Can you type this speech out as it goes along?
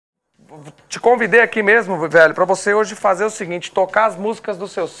te convidei aqui mesmo, velho, pra você hoje fazer o seguinte, tocar as músicas do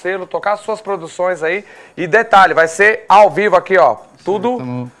seu selo, tocar as suas produções aí. E detalhe, vai ser ao vivo aqui, ó.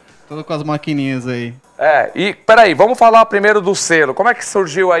 Tudo... Tudo com as maquininhas aí. E peraí, vamos falar primeiro do selo. Como é que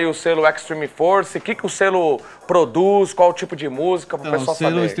surgiu aí o selo Extreme Force? O que o selo produz? Qual o tipo de música? Para o pessoal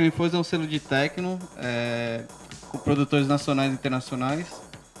saber. O selo Extreme Force é um selo de techno, com produtores nacionais e internacionais,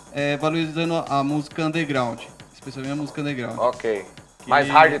 valorizando a música underground, especialmente a música underground. Ok. Mais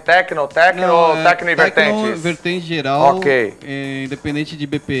hard techno ou techno e vertentes? Vertente geral, ok. Independente de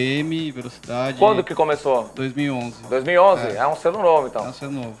BPM, velocidade. Quando que começou? 2011. 2011? É um selo novo, então. É um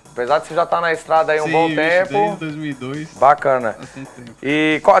selo novo. Apesar de você já estar na estrada aí um bom tempo. Desde 2002. Bacana. Tempo.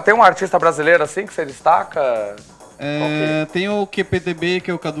 E tem um artista brasileiro assim que você destaca? Tem o QPDB,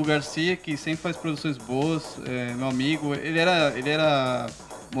 que é o Cadu Garcia, que sempre faz produções boas, meu amigo. Ele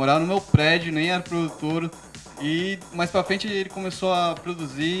morava no meu prédio, nem era produtor. E mais pra frente ele começou a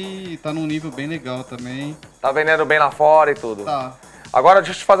produzir e tá num nível bem legal também. Tá vendendo bem lá fora e tudo? Tá. Agora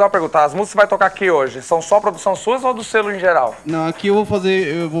deixa eu te fazer uma pergunta. As músicas que você vai tocar aqui hoje, são só produção suas ou do selo em geral? Não, aqui eu vou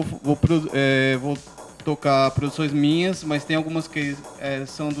fazer, vou tocar produções minhas, mas tem algumas que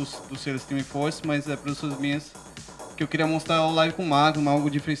são do selo Extreme Force, mas produções minhas que eu queria mostrar o live com o Magno, algo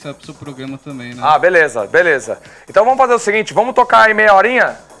diferenciado pro seu programa também, né? Ah, beleza. Então vamos fazer o seguinte, vamos tocar aí meia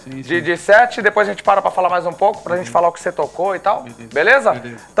horinha? Sim. De set, depois a gente para falar mais um pouco, pra gente falar o que você tocou e tal. Beleza?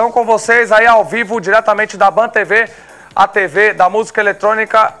 Então com vocês aí ao vivo, diretamente da Ban TV, a TV da música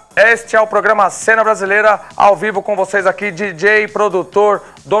eletrônica. Este é o programa Cena Brasileira, ao vivo com vocês aqui, DJ, produtor,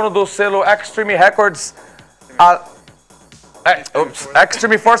 dono do selo Extreme Records,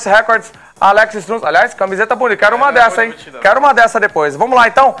 Extreme Force Records, Alex Strunz. Aliás, camiseta bonita, quero uma dessa, hein? Quero uma dessa depois. Vamos lá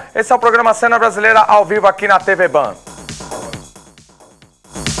então, esse é o programa Cena Brasileira, ao vivo aqui na TV Ban.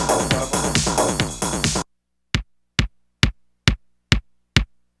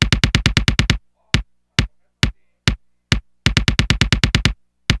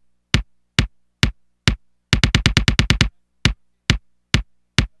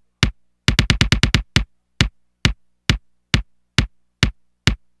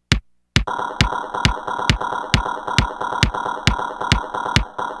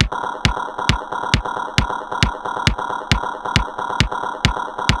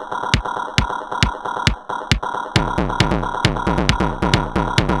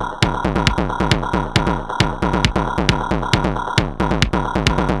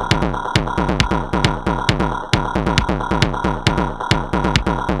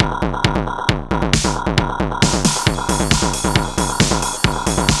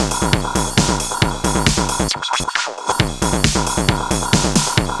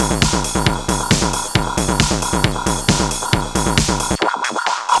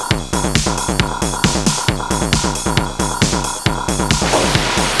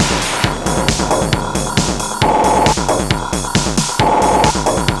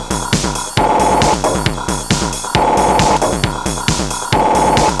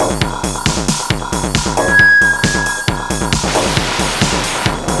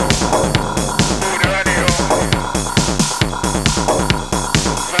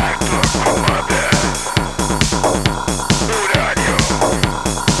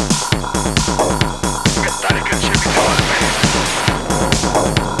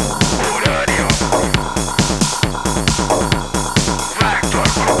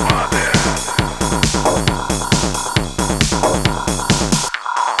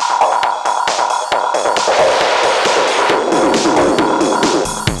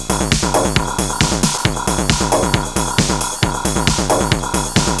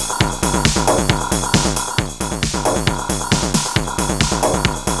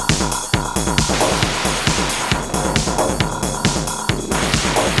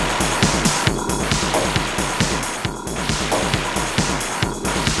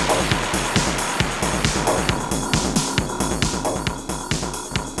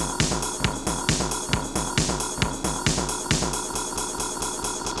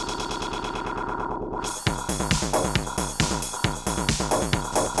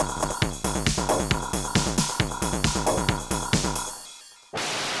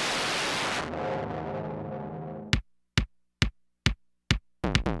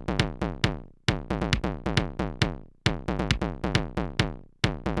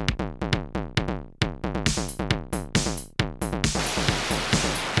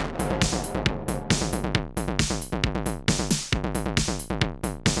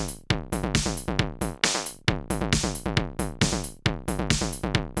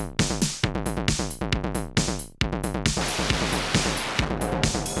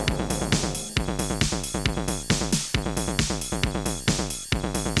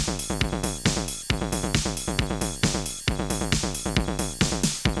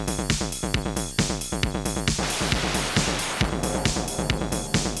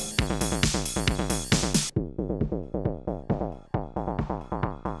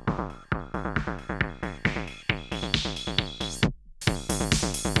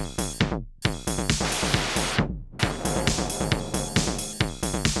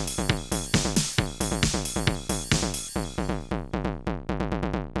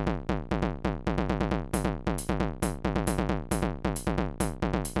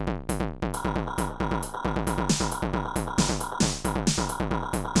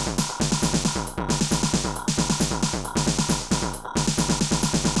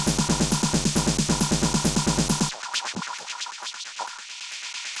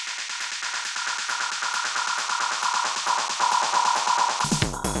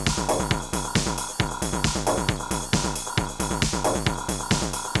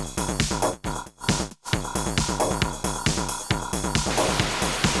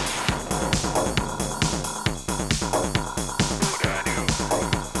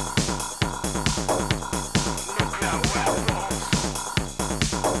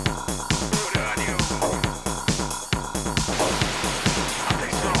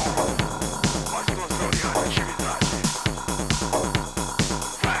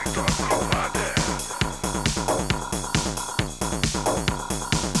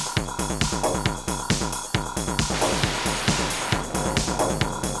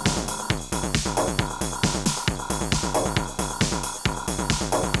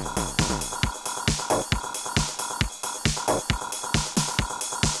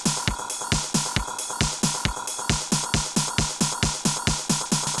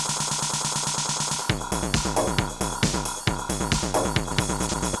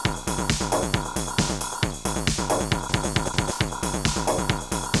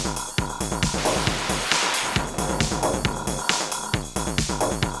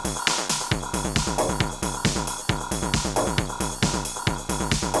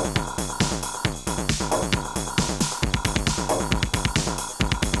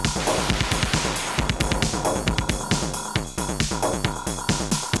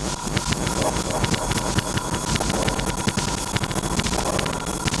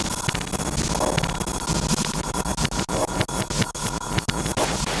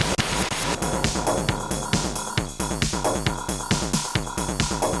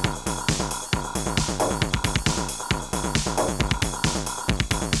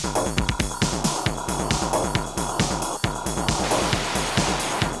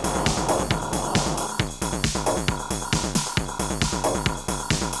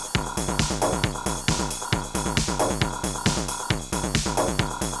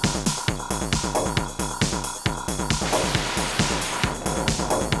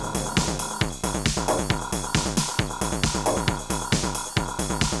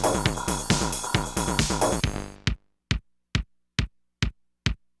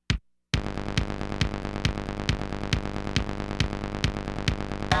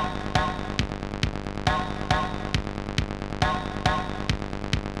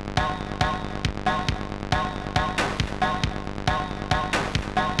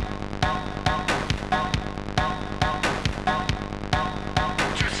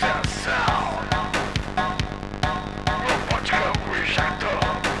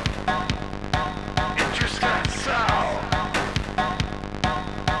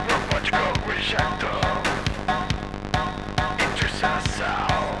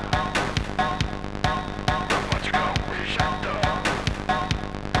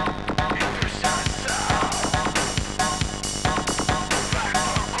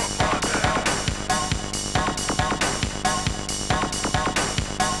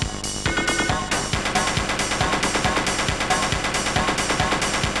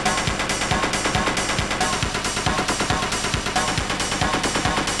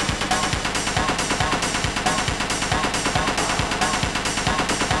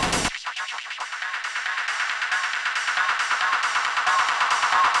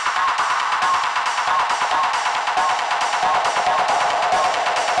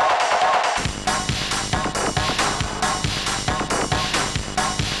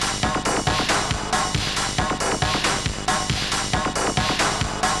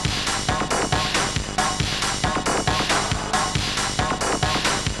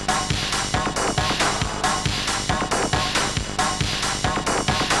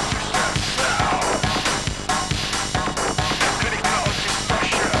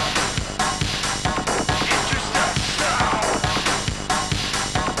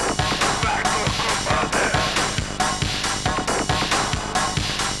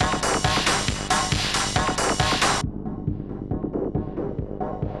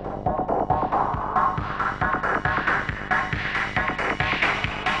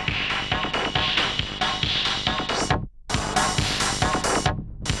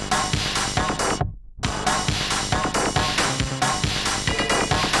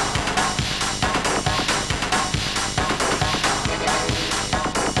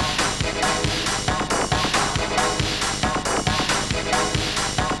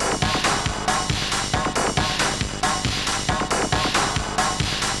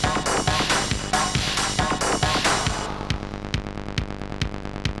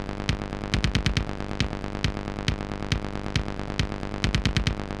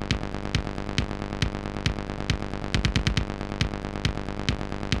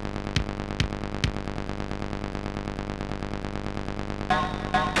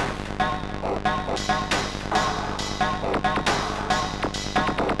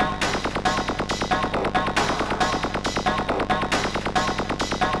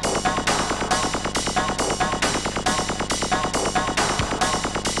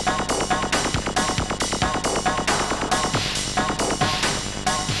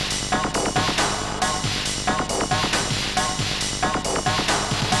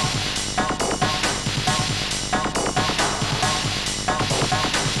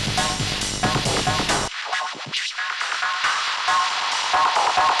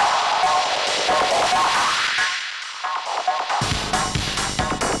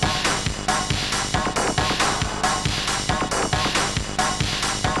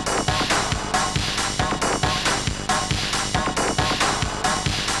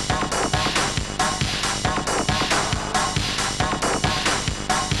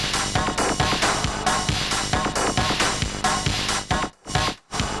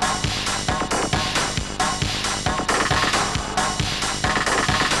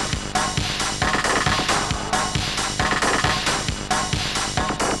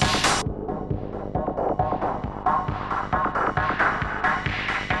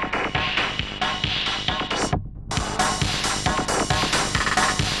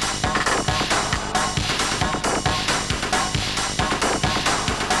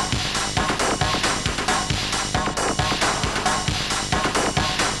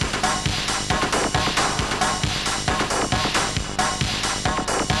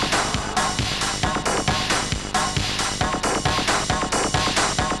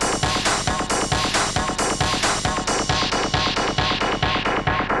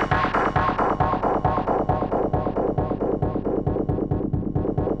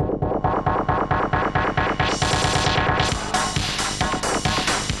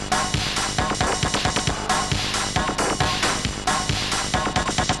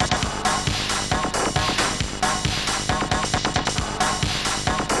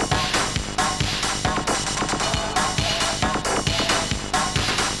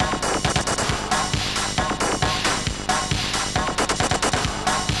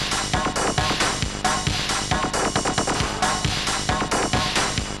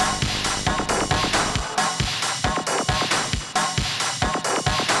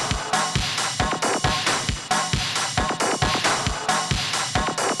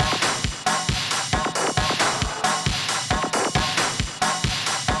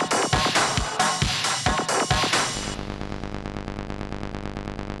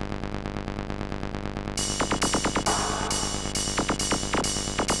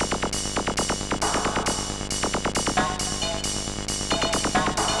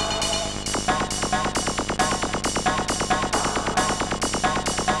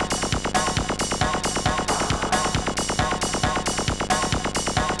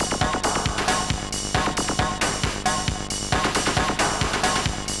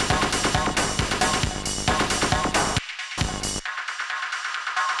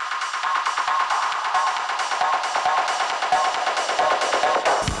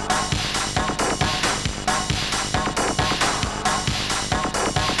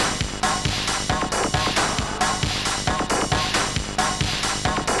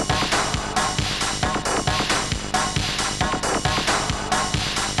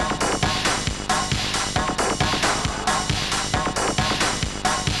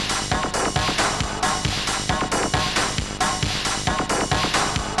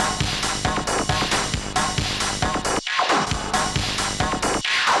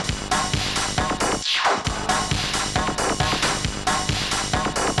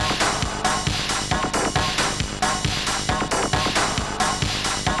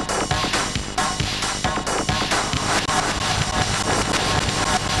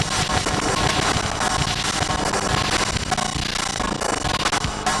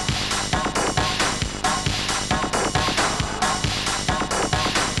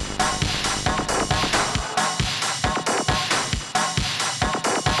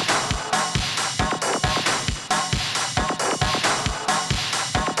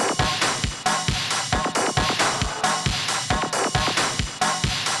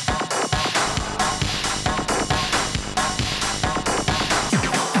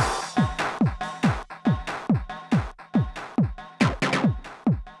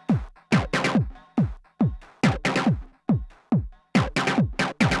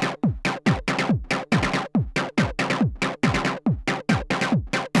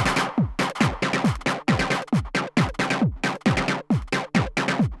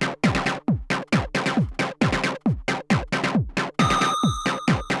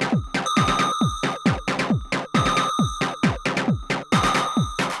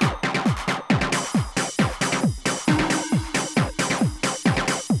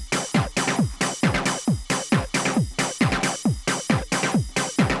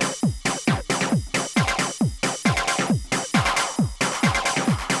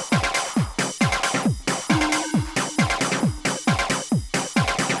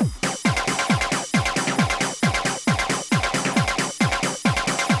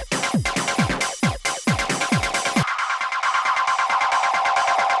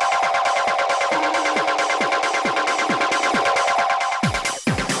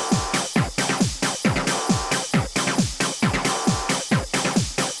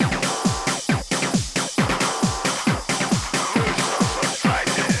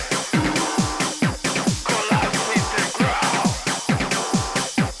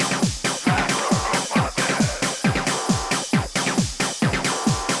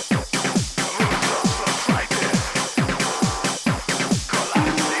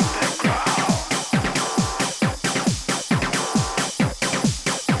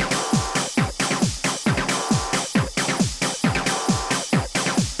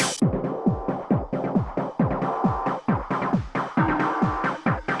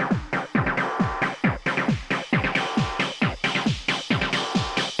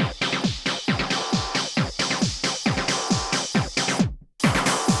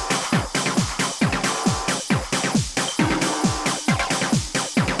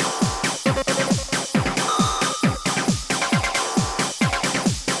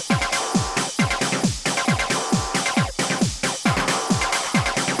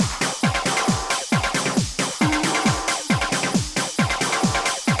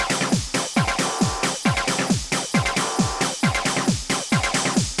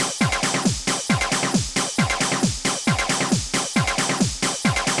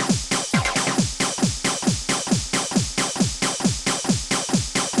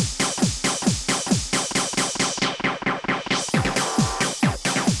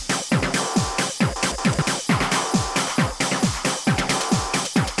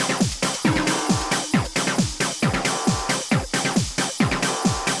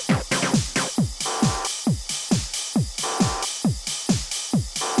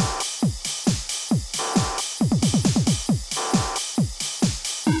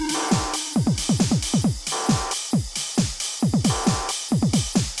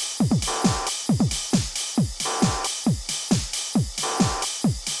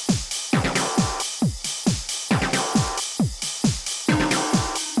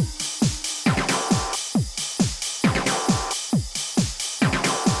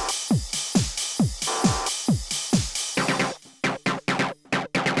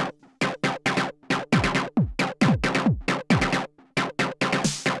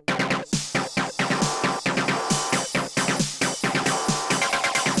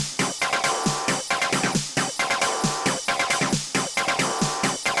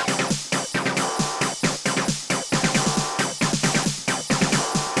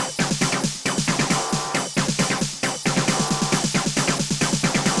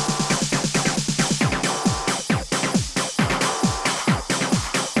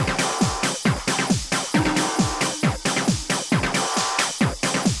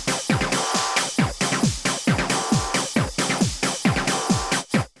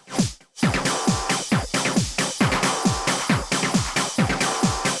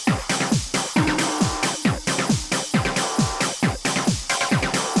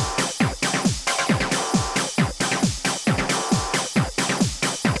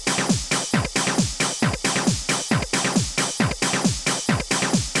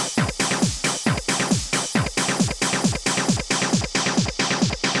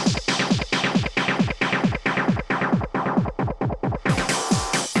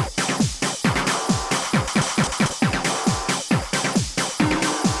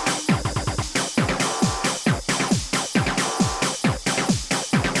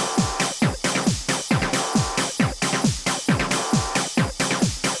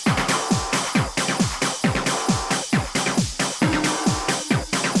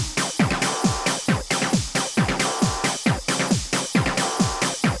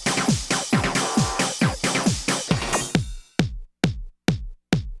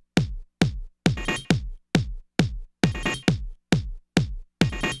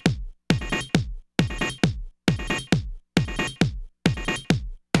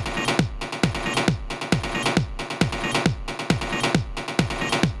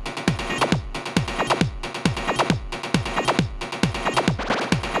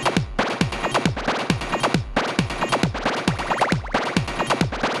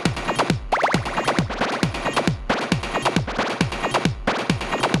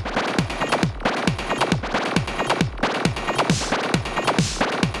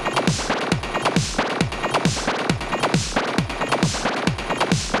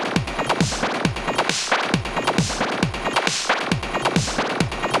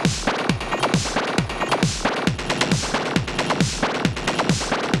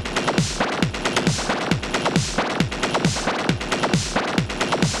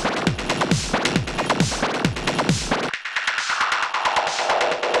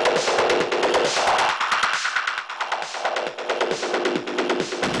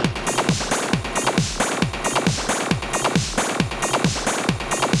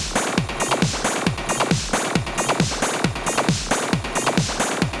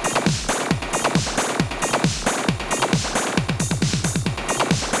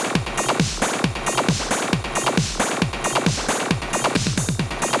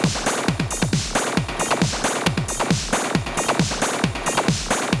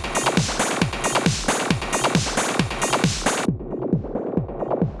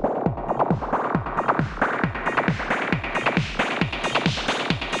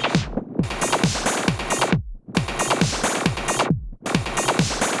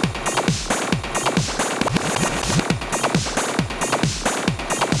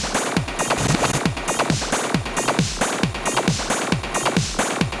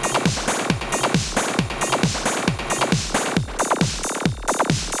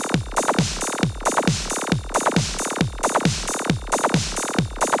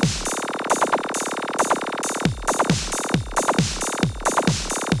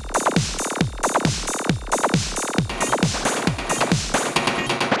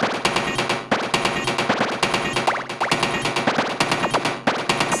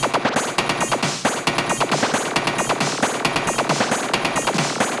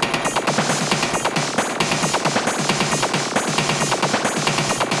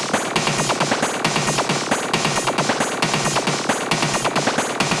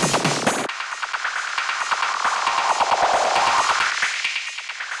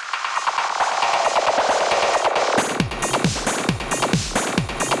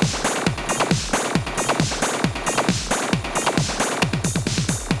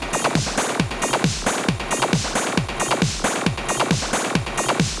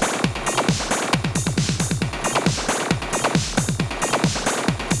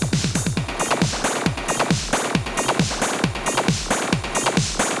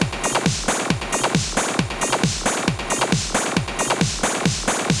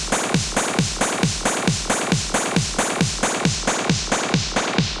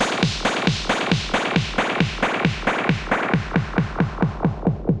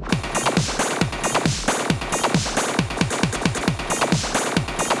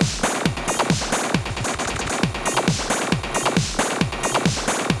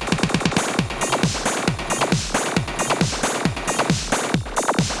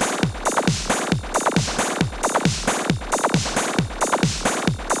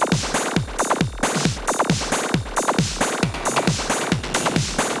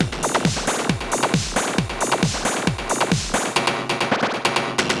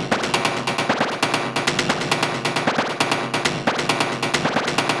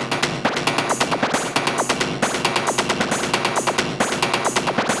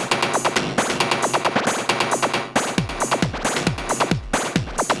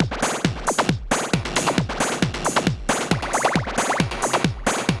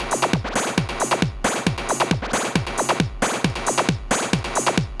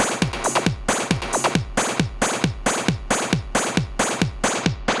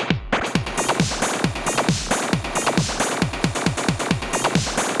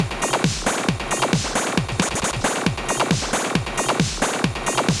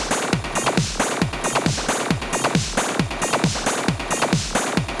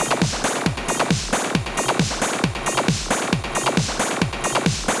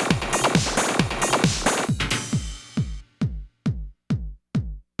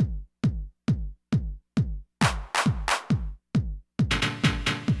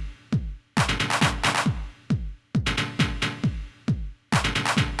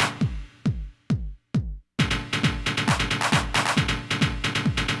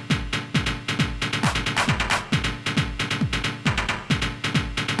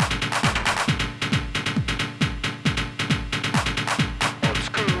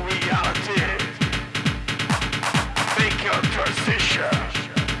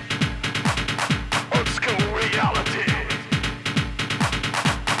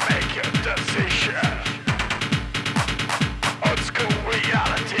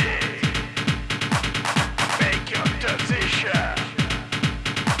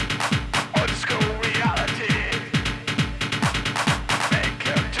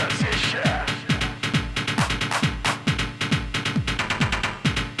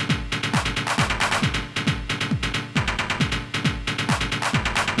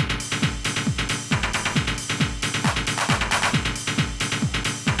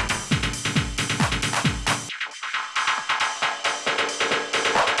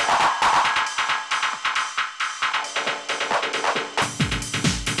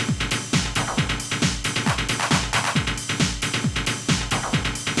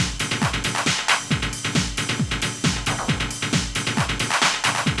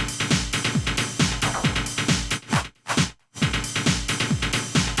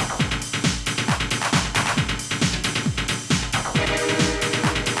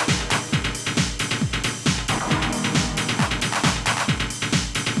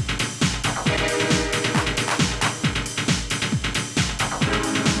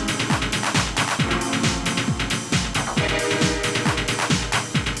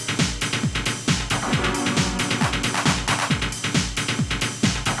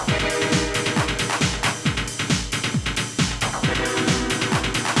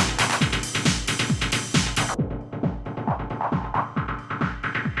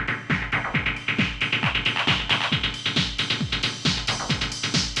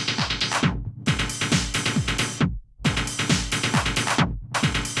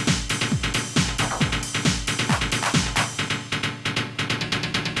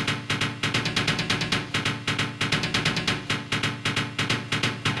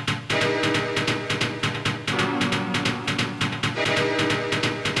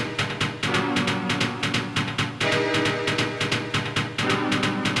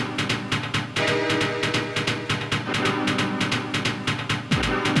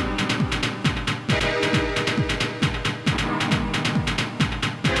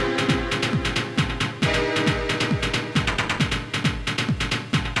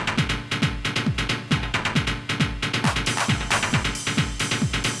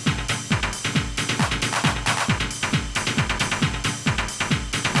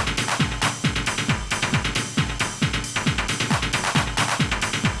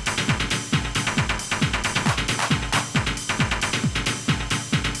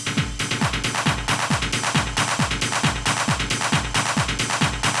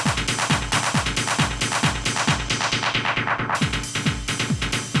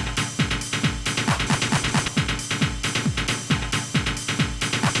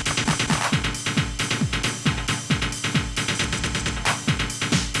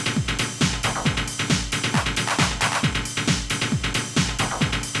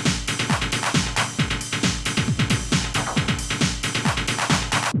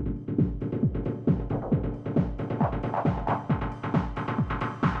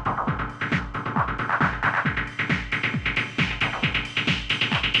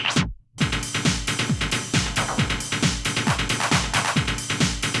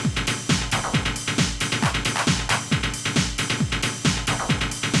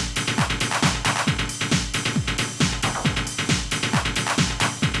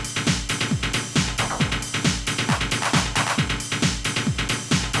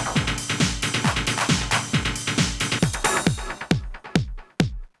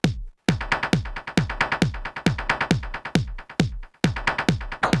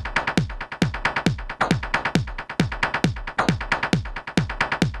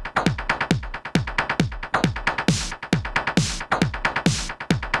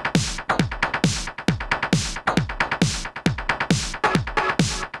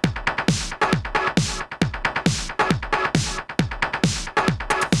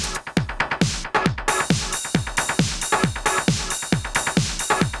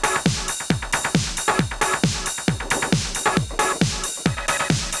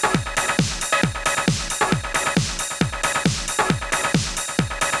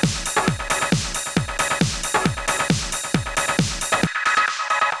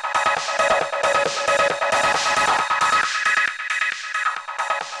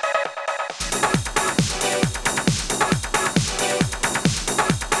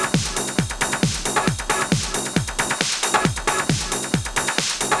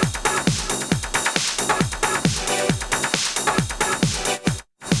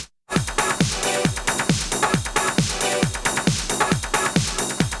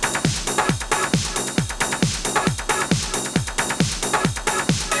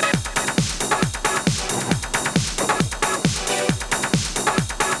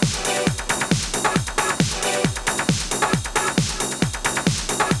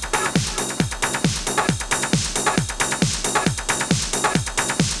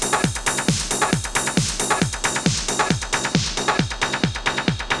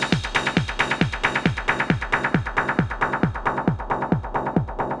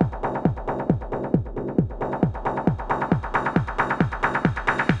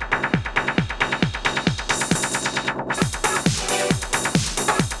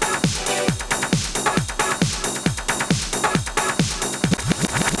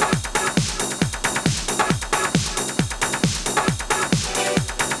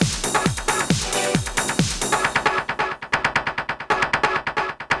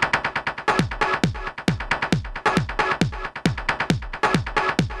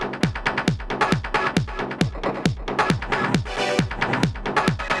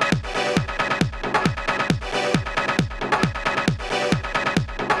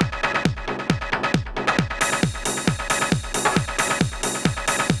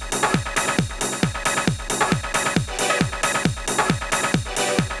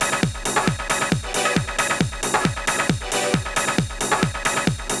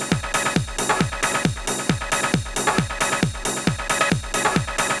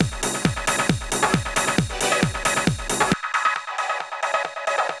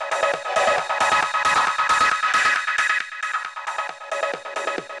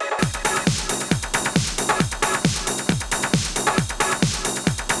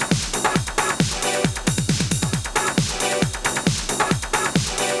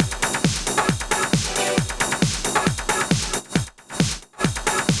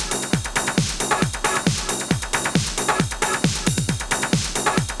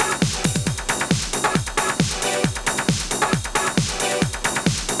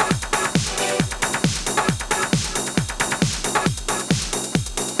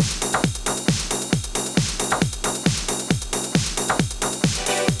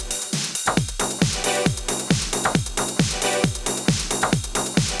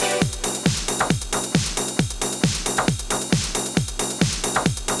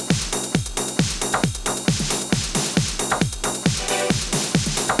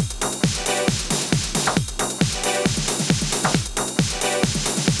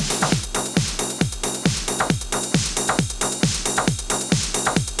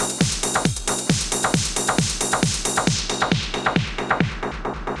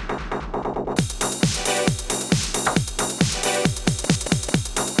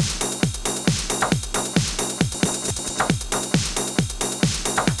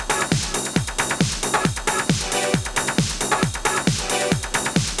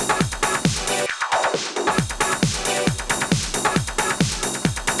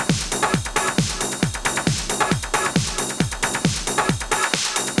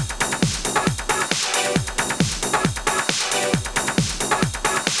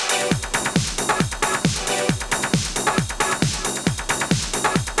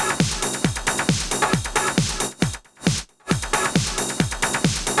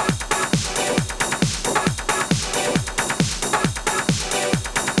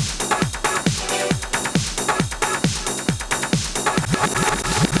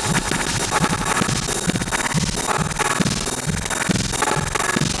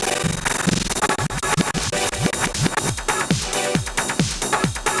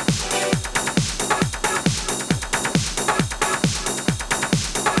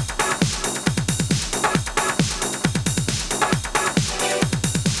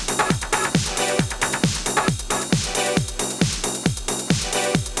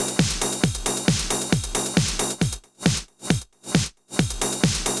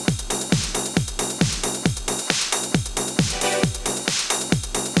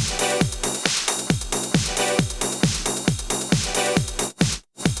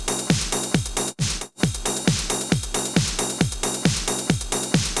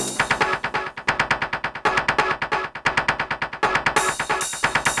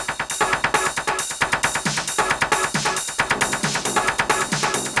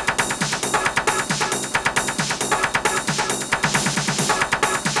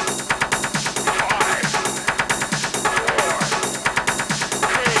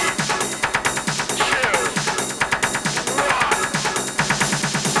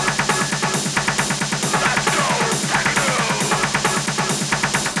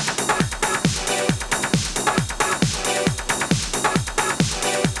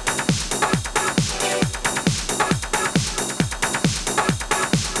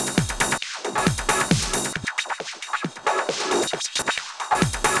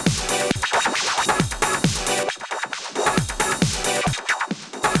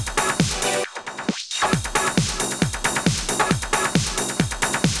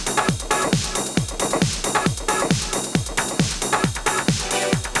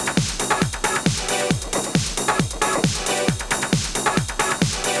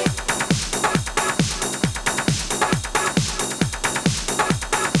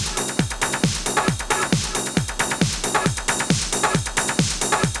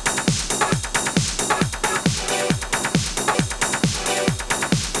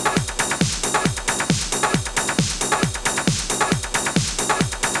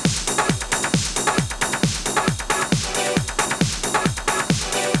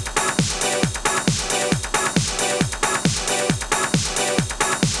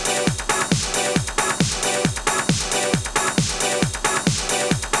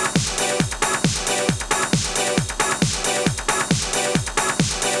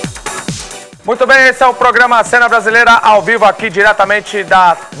 Muito bem, esse é o programa Cena Brasileira, ao vivo aqui diretamente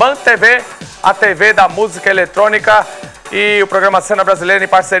da Band TV, a TV da música eletrônica. E o programa Cena Brasileira em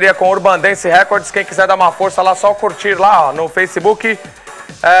parceria com Urban Dance Records. Quem quiser dar uma força lá, só curtir lá ó, no Facebook.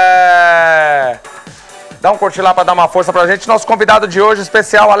 Dá um curtir lá para dar uma força pra gente. Nosso convidado de hoje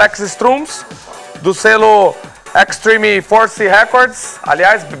especial, Alex Strums, do selo Extreme Force Records.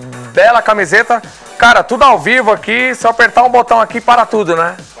 Aliás, bela camiseta. Cara, tudo ao vivo aqui, se eu apertar um botão aqui, para tudo,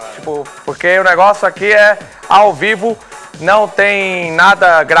 né? Tipo, porque o negócio aqui é ao vivo, não tem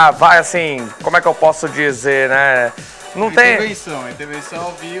nada gravar, assim, como é que eu posso dizer, né? Não tem... Intervenção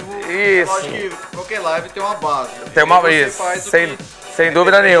ao vivo. Isso. Lógico que qualquer live tem uma base. Tem uma isso, sem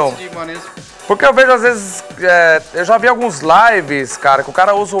dúvida nenhuma. Porque eu vejo às vezes, eu já vi alguns lives, cara, que o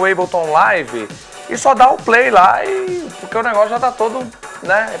cara usa o Ableton Live e só dá o play lá, porque o negócio já tá todo,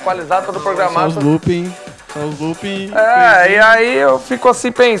 né, equalizado, todo programado. Só os looping. E aí eu fico assim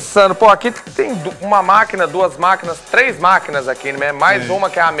pensando, pô, aqui tem uma máquina, duas máquinas, três máquinas aqui, né? Mais uma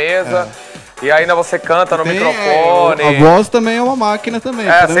que é a mesa. E ainda você canta no microfone. A voz também é uma máquina também.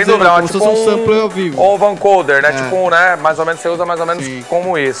 Sem dúvida, como tipo um sampler ao vivo. Ou um vancoder, né? Tipo né? Mais ou menos, você usa mais ou menos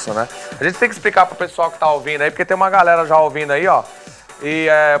como isso, né? A gente tem que explicar pro pessoal que tá ouvindo aí, porque tem uma galera já ouvindo aí, ó. E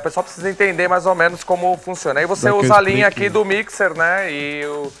o pessoal precisa entender mais ou menos como funciona. Aí você usa a linha aqui do mixer, né? E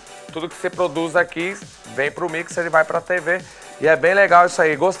tudo que você produz aqui vem pro mixer e vai pra TV. E é bem legal isso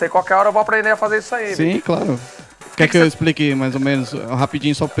aí. Gostei. Qualquer hora eu vou aprender a fazer isso aí. Sim, claro. Quer que eu explique mais ou menos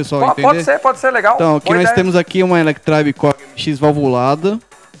rapidinho só para o pessoal entender? Pode ser legal. Então, aqui nós temos aqui uma Electribe Core MX valvulada,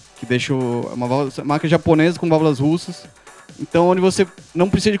 que deixa uma marca japonesa com válvulas russas. Então, onde você não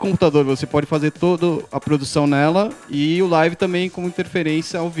precisa de computador, você pode fazer toda a produção nela e o live também como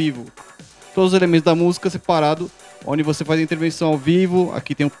interferência ao vivo. Todos os elementos da música separado, onde você faz a intervenção ao vivo,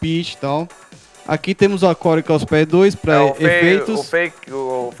 aqui tem o pitch e tal. Aqui temos a Core Chaospad 2 para efeitos.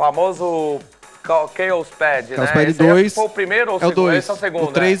 O famoso... Chaos Pad, né? Pad 2 foi o primeiro ou o segundo? Esse é o segundo,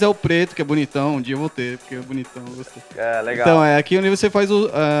 o 3 é o preto, que é bonitão. Um dia eu vou ter, porque é bonitão. Gostei. Legal. Então, aqui onde você faz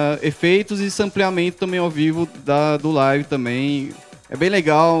efeitos e sampleamento também ao vivo do live também. É bem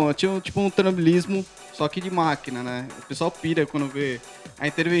legal. Tipo um trambilismo, só que de máquina, né? O pessoal pira quando vê a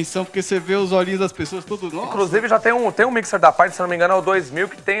intervenção, porque você vê os olhinhos das pessoas tudo nossa. Inclusive, já tem um mixer da parte, se não me engano, é o 2000,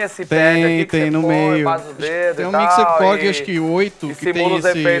 que tem esse pad aqui que tem você no põe, meio. faz o dedo tem e um tal. Mixer Core, acho que 8, e que simula tem os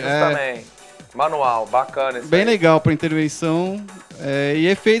efeitos também. Manual, bacana isso. Bem legal para intervenção e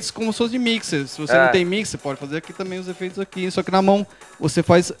efeitos como se fosse de mixer. Se você não tem mixer, pode fazer aqui também os efeitos aqui. Só que na mão você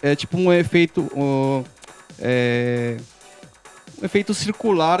faz tipo um efeito um efeito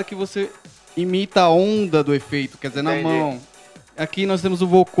circular que você imita a onda do efeito, quer dizer, na mão. Aqui nós temos o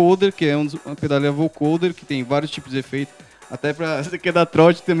vocoder, que é uma pedaleira vocoder, que tem vários tipos de efeito. Até para você que é da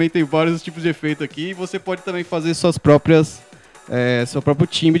trote também tem vários tipos de efeito aqui. E você pode também fazer suas próprias... seu próprio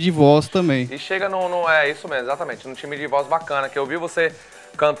timbre de voz também. E chega isso mesmo, exatamente, num timbre de voz bacana, que eu vi você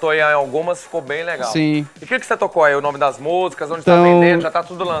cantou aí em algumas, ficou bem legal. Sim. E o que você tocou aí? O nome das músicas, onde tá vendendo, já tá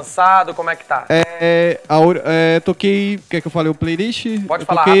tudo lançado, como é que tá? Toquei, quer que eu fale o playlist? Pode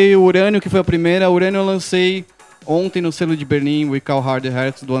falar. Toquei o Urânio, que foi a primeira. O Urânio eu lancei ontem no selo de Berlim, We Call Hard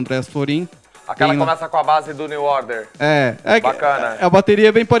Hearts, do Andreas Florin. Aquela que começa com a base do New Order. Bacana. A bateria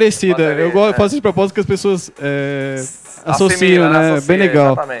é bem parecida. Eu faço de propósito que as pessoas associam, né? Bem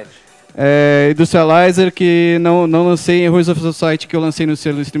legal. Exatamente. Industrializer, que não lancei em Heroes of Society, que eu lancei no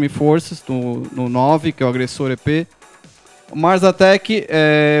selo Stream Forces, no 9, que é o Agressor EP. O Mars Attack,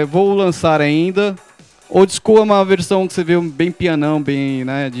 vou lançar ainda. Old School é uma versão que você vê bem pianão, bem,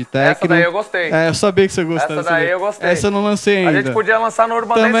 né, de techno. Essa daí eu gostei. Eu sabia que você gostava. Essa daí eu gostei. Essa eu não lancei ainda. A gente podia lançar no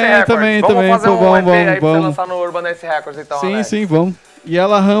Urban Dance Records. Vamos fazer um EP aí pra você lançar no Urban Dance Records, então, Sim, vamos. E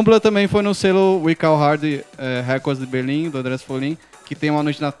ela Rambla também foi no selo We Call Hard Records de Berlim, do Andreas Folin, que tem uma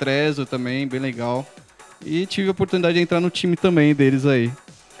noite na Trezzo também, bem legal. E tive a oportunidade de entrar no time também deles aí.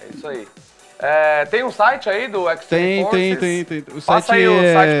 É isso aí. Tem um site aí do Extreme Forces? Tem. O Passa site aí o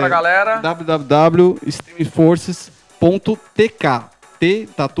site pra galera. www.extremeforces.tk.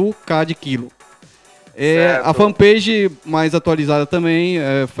 Tatu, K de quilo. A fanpage mais atualizada também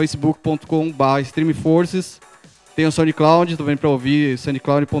é facebook.com/extremeforces. Tem o SoundCloud, também para ouvir,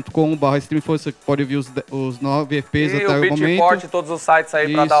 soundcloud.com/extremeforces. Você pode ouvir os 9 EPs até o momento. E o Beatport, todos os sites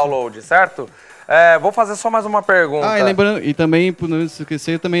aí para download, certo? Vou fazer só mais uma pergunta. E lembrando, e também, por não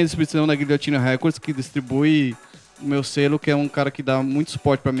esquecer, também a distribuição da Guilhotina Records, que distribui o meu selo, que é um cara que dá muito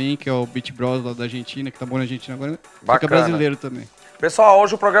suporte pra mim, que é o Beat Bros lá da Argentina, que tá bom na Argentina agora. Bacana. Fica brasileiro também. Pessoal,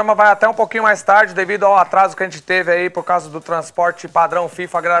 hoje o programa vai até um pouquinho mais tarde, devido ao atraso que a gente teve aí por causa do transporte padrão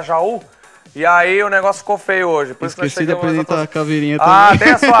FIFA Grajaú. E aí o negócio ficou feio hoje. Por Esqueci de apresentar a caveirinha também.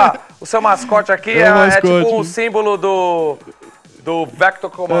 Tem o seu mascote aqui, é tipo um símbolo do do Vector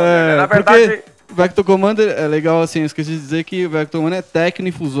Commander, né? Na verdade... Vector Commander é legal, assim, eu esqueci de dizer que o Vector Commander é techno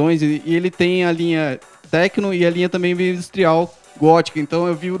e fusões, e ele tem a linha techno e a linha também industrial gótica, então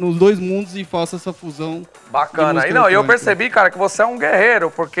eu vivo nos dois mundos e faço essa fusão. Bacana. E não, eu percebi, cara, que você é um guerreiro,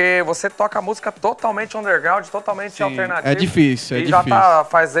 porque você toca música totalmente underground, totalmente alternativa. É difícil, e já tá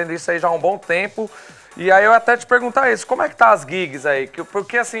fazendo isso aí já há um bom tempo. E aí eu até te perguntar isso, como é que tá as gigs aí?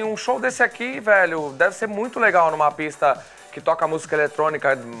 Porque assim, um show desse aqui, velho, deve ser muito legal numa pista que toca música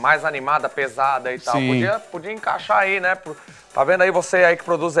eletrônica mais animada, pesada e tal. Podia encaixar aí, né? Tá vendo aí você aí que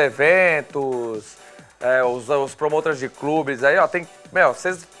produz eventos, os promotores de clubes aí, ó, tem... Meu,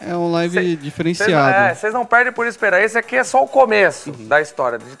 vocês... É um live diferenciado. Vocês não perdem por esperar. Esse aqui é só o começo da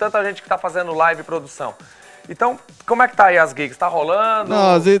história, de tanta gente que tá fazendo live e produção. Então, como é que tá aí as gigs? Tá rolando?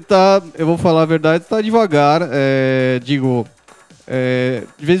 Não, às vezes tá, eu vou falar a verdade, tá devagar. De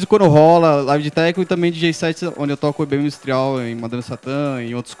vez em quando rola live de techno e também DJ sets onde eu toco bem industrial, em Madame Satã,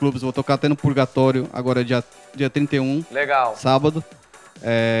 em outros clubes. Vou tocar até no Purgatório, agora dia 31. Legal. Sábado.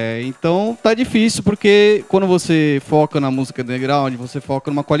 Então tá difícil, porque quando você foca na música underground, você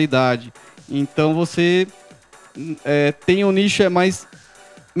foca numa qualidade. Então você tem um nicho mais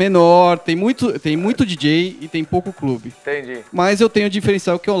menor, tem muito DJ e tem pouco clube. Entendi. Mas eu tenho o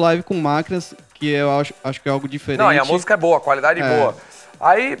diferencial que é o live com máquinas, que eu acho que é algo diferente. Não, e a música é boa, a qualidade é boa.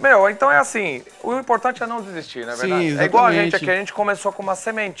 Aí, meu, então é assim, o importante é não desistir, não é verdade? Sim, é igual a gente aqui, a gente começou com uma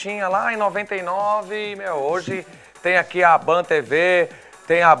sementinha lá em 99 e, meu, hoje tem aqui a Ban TV,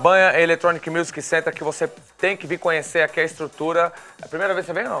 tem a Ban Electronic Music Center, que você tem que vir conhecer aqui a estrutura. É a primeira vez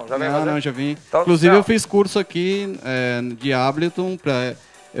que você vem, não? Já vem fazer? Não, já vim. Então, inclusive eu fiz curso aqui de Ableton para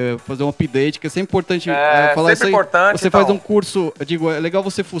fazer um update, que é sempre importante falar isso aí. Importante, você faz um curso, eu digo, é legal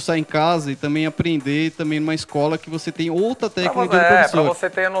você fuçar em casa e também aprender também numa escola que você tem outra técnica do professor. Pra você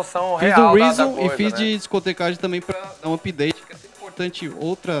ter a noção fiz real do Reason da coisa, e fiz né? de discotecagem também para dar um update, que é sempre importante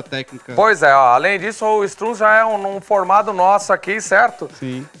outra técnica. Pois é, ó, além disso, o Strums já é um formado nosso aqui, certo?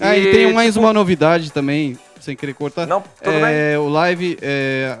 Sim. E tem mais uma novidade também, sem querer cortar. Não, tudo bem. O live...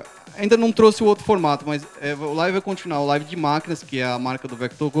 ainda não trouxe o outro formato, mas o live vai continuar. O live de máquinas, que é a marca do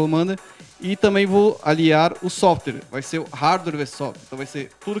Vector Commander. E também vou aliar o software. Vai ser o hardware versus software. Então vai ser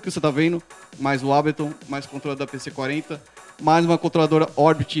tudo que você está vendo, mais o Ableton, mais o controlador da PC40, mais uma controladora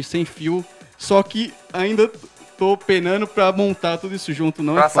Orbit sem fio. Só que ainda tô penando para montar tudo isso junto,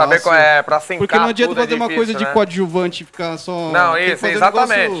 não é fácil. Pra saber qual é, pra sincar. Porque não adianta fazer difícil, uma coisa de né? coadjuvante e ficar só... Não, isso,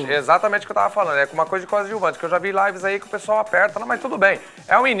 exatamente. Negócio... Exatamente o que eu tava falando. É com uma coisa de coadjuvante, que eu já vi lives aí que o pessoal aperta. Não, mas tudo bem.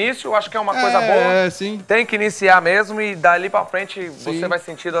 É um início, eu acho que é uma coisa boa. Sim. Tem que iniciar mesmo e dali pra frente você vai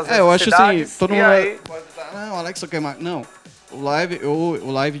sentindo as necessidades. Eu acho assim, todo mundo aí... não, Alex, só quer mais. Não, o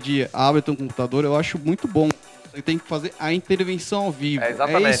live de Ableton computador eu acho muito bom. Você tem que fazer a intervenção ao vivo.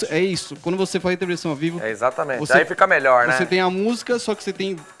 Exatamente. É isso. Quando você faz a intervenção ao vivo... exatamente. Aí fica melhor, né? Você tem a música, só que você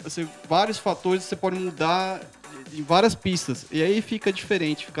tem vários fatores que você pode mudar em várias pistas. E aí fica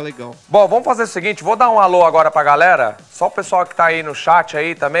diferente, fica legal. Bom, vamos fazer o seguinte, vou dar um alô agora pra galera. Só o pessoal que tá aí no chat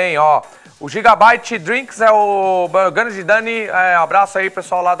aí também, ó. O Gigabyte Drinks é o grande Dani. Abraço aí,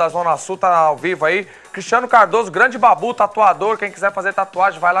 pessoal lá da Zona Sul, tá ao vivo aí. Cristiano Cardoso, grande Babu, tatuador. Quem quiser fazer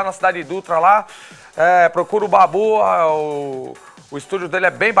tatuagem, vai lá na Cidade Dutra lá. Procura o Babu, o estúdio dele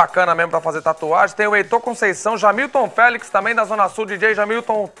é bem bacana mesmo pra fazer tatuagem. Tem o Heitor Conceição, Jamilton Félix também da Zona Sul, DJ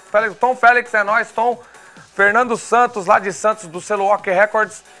Jamilton Félix. Tom Félix é nóis, Tom. Fernando Santos, lá de Santos, do selo Walker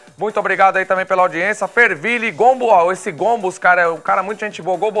Records. Muito obrigado aí também pela audiência. Ferville, Gombo, ó, esse Gombos, cara, é um cara muito gente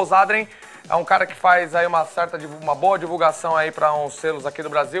boa. Gombos Adrien é um cara que faz aí uma boa divulgação aí para uns selos aqui do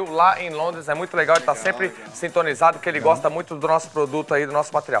Brasil. Lá em Londres é muito legal, ele tá sempre sintonizado, porque ele gosta muito do nosso produto aí, do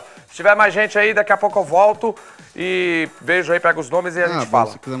nosso material. Se tiver mais gente aí, daqui a pouco eu volto e vejo aí, pego os nomes e a gente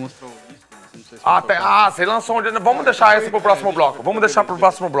fala. Se quiser mostrar o disco, você lançou um... Vamos deixar esse pro próximo bloco. Vamos deixar pro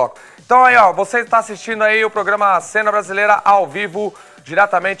próximo bloco. Então aí, ó, você está assistindo aí o programa Cena Brasileira ao vivo,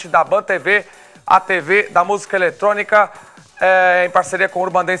 diretamente da Ban TV, a TV da música eletrônica, em parceria com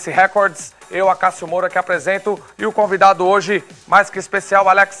Urban Dance Records. Eu, Acácio Moura, que apresento, e o convidado hoje, mais que especial,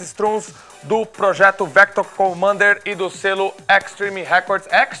 Alex Strums, do projeto Vector Commander e do selo Extreme Records.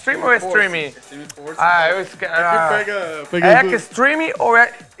 Extreme ou Extreme? Extreme Force. Eu esqueci. Pega Extreme ou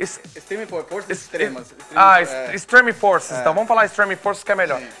é... Extreme Forces extremas. Extreme Forces. Então vamos falar Extreme Forces que é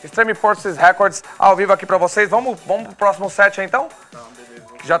melhor. Sim. Extreme Forces Records ao vivo aqui pra vocês. Vamos pro próximo set aí, então? Não, beleza.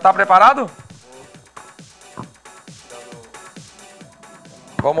 Já tá preparado?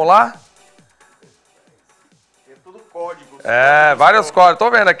 Vamos lá? É tudo código. Vários códigos. Tô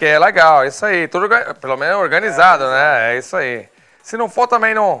vendo aqui, é legal. Isso aí. Tudo pelo menos organizado, né? É isso aí. Se não for,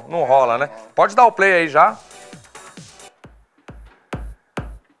 também não rola, né? Pode dar o play aí já.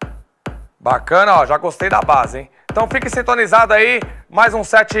 Bacana, ó. Já gostei da base, hein? Então fique sintonizado aí, mais um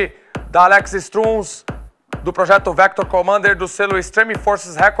set da Alex Strums, do projeto Vector Commander, do selo Extreme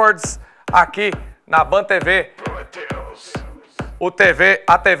Forces Records, aqui na Ban TV,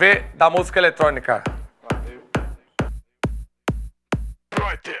 a TV da música eletrônica.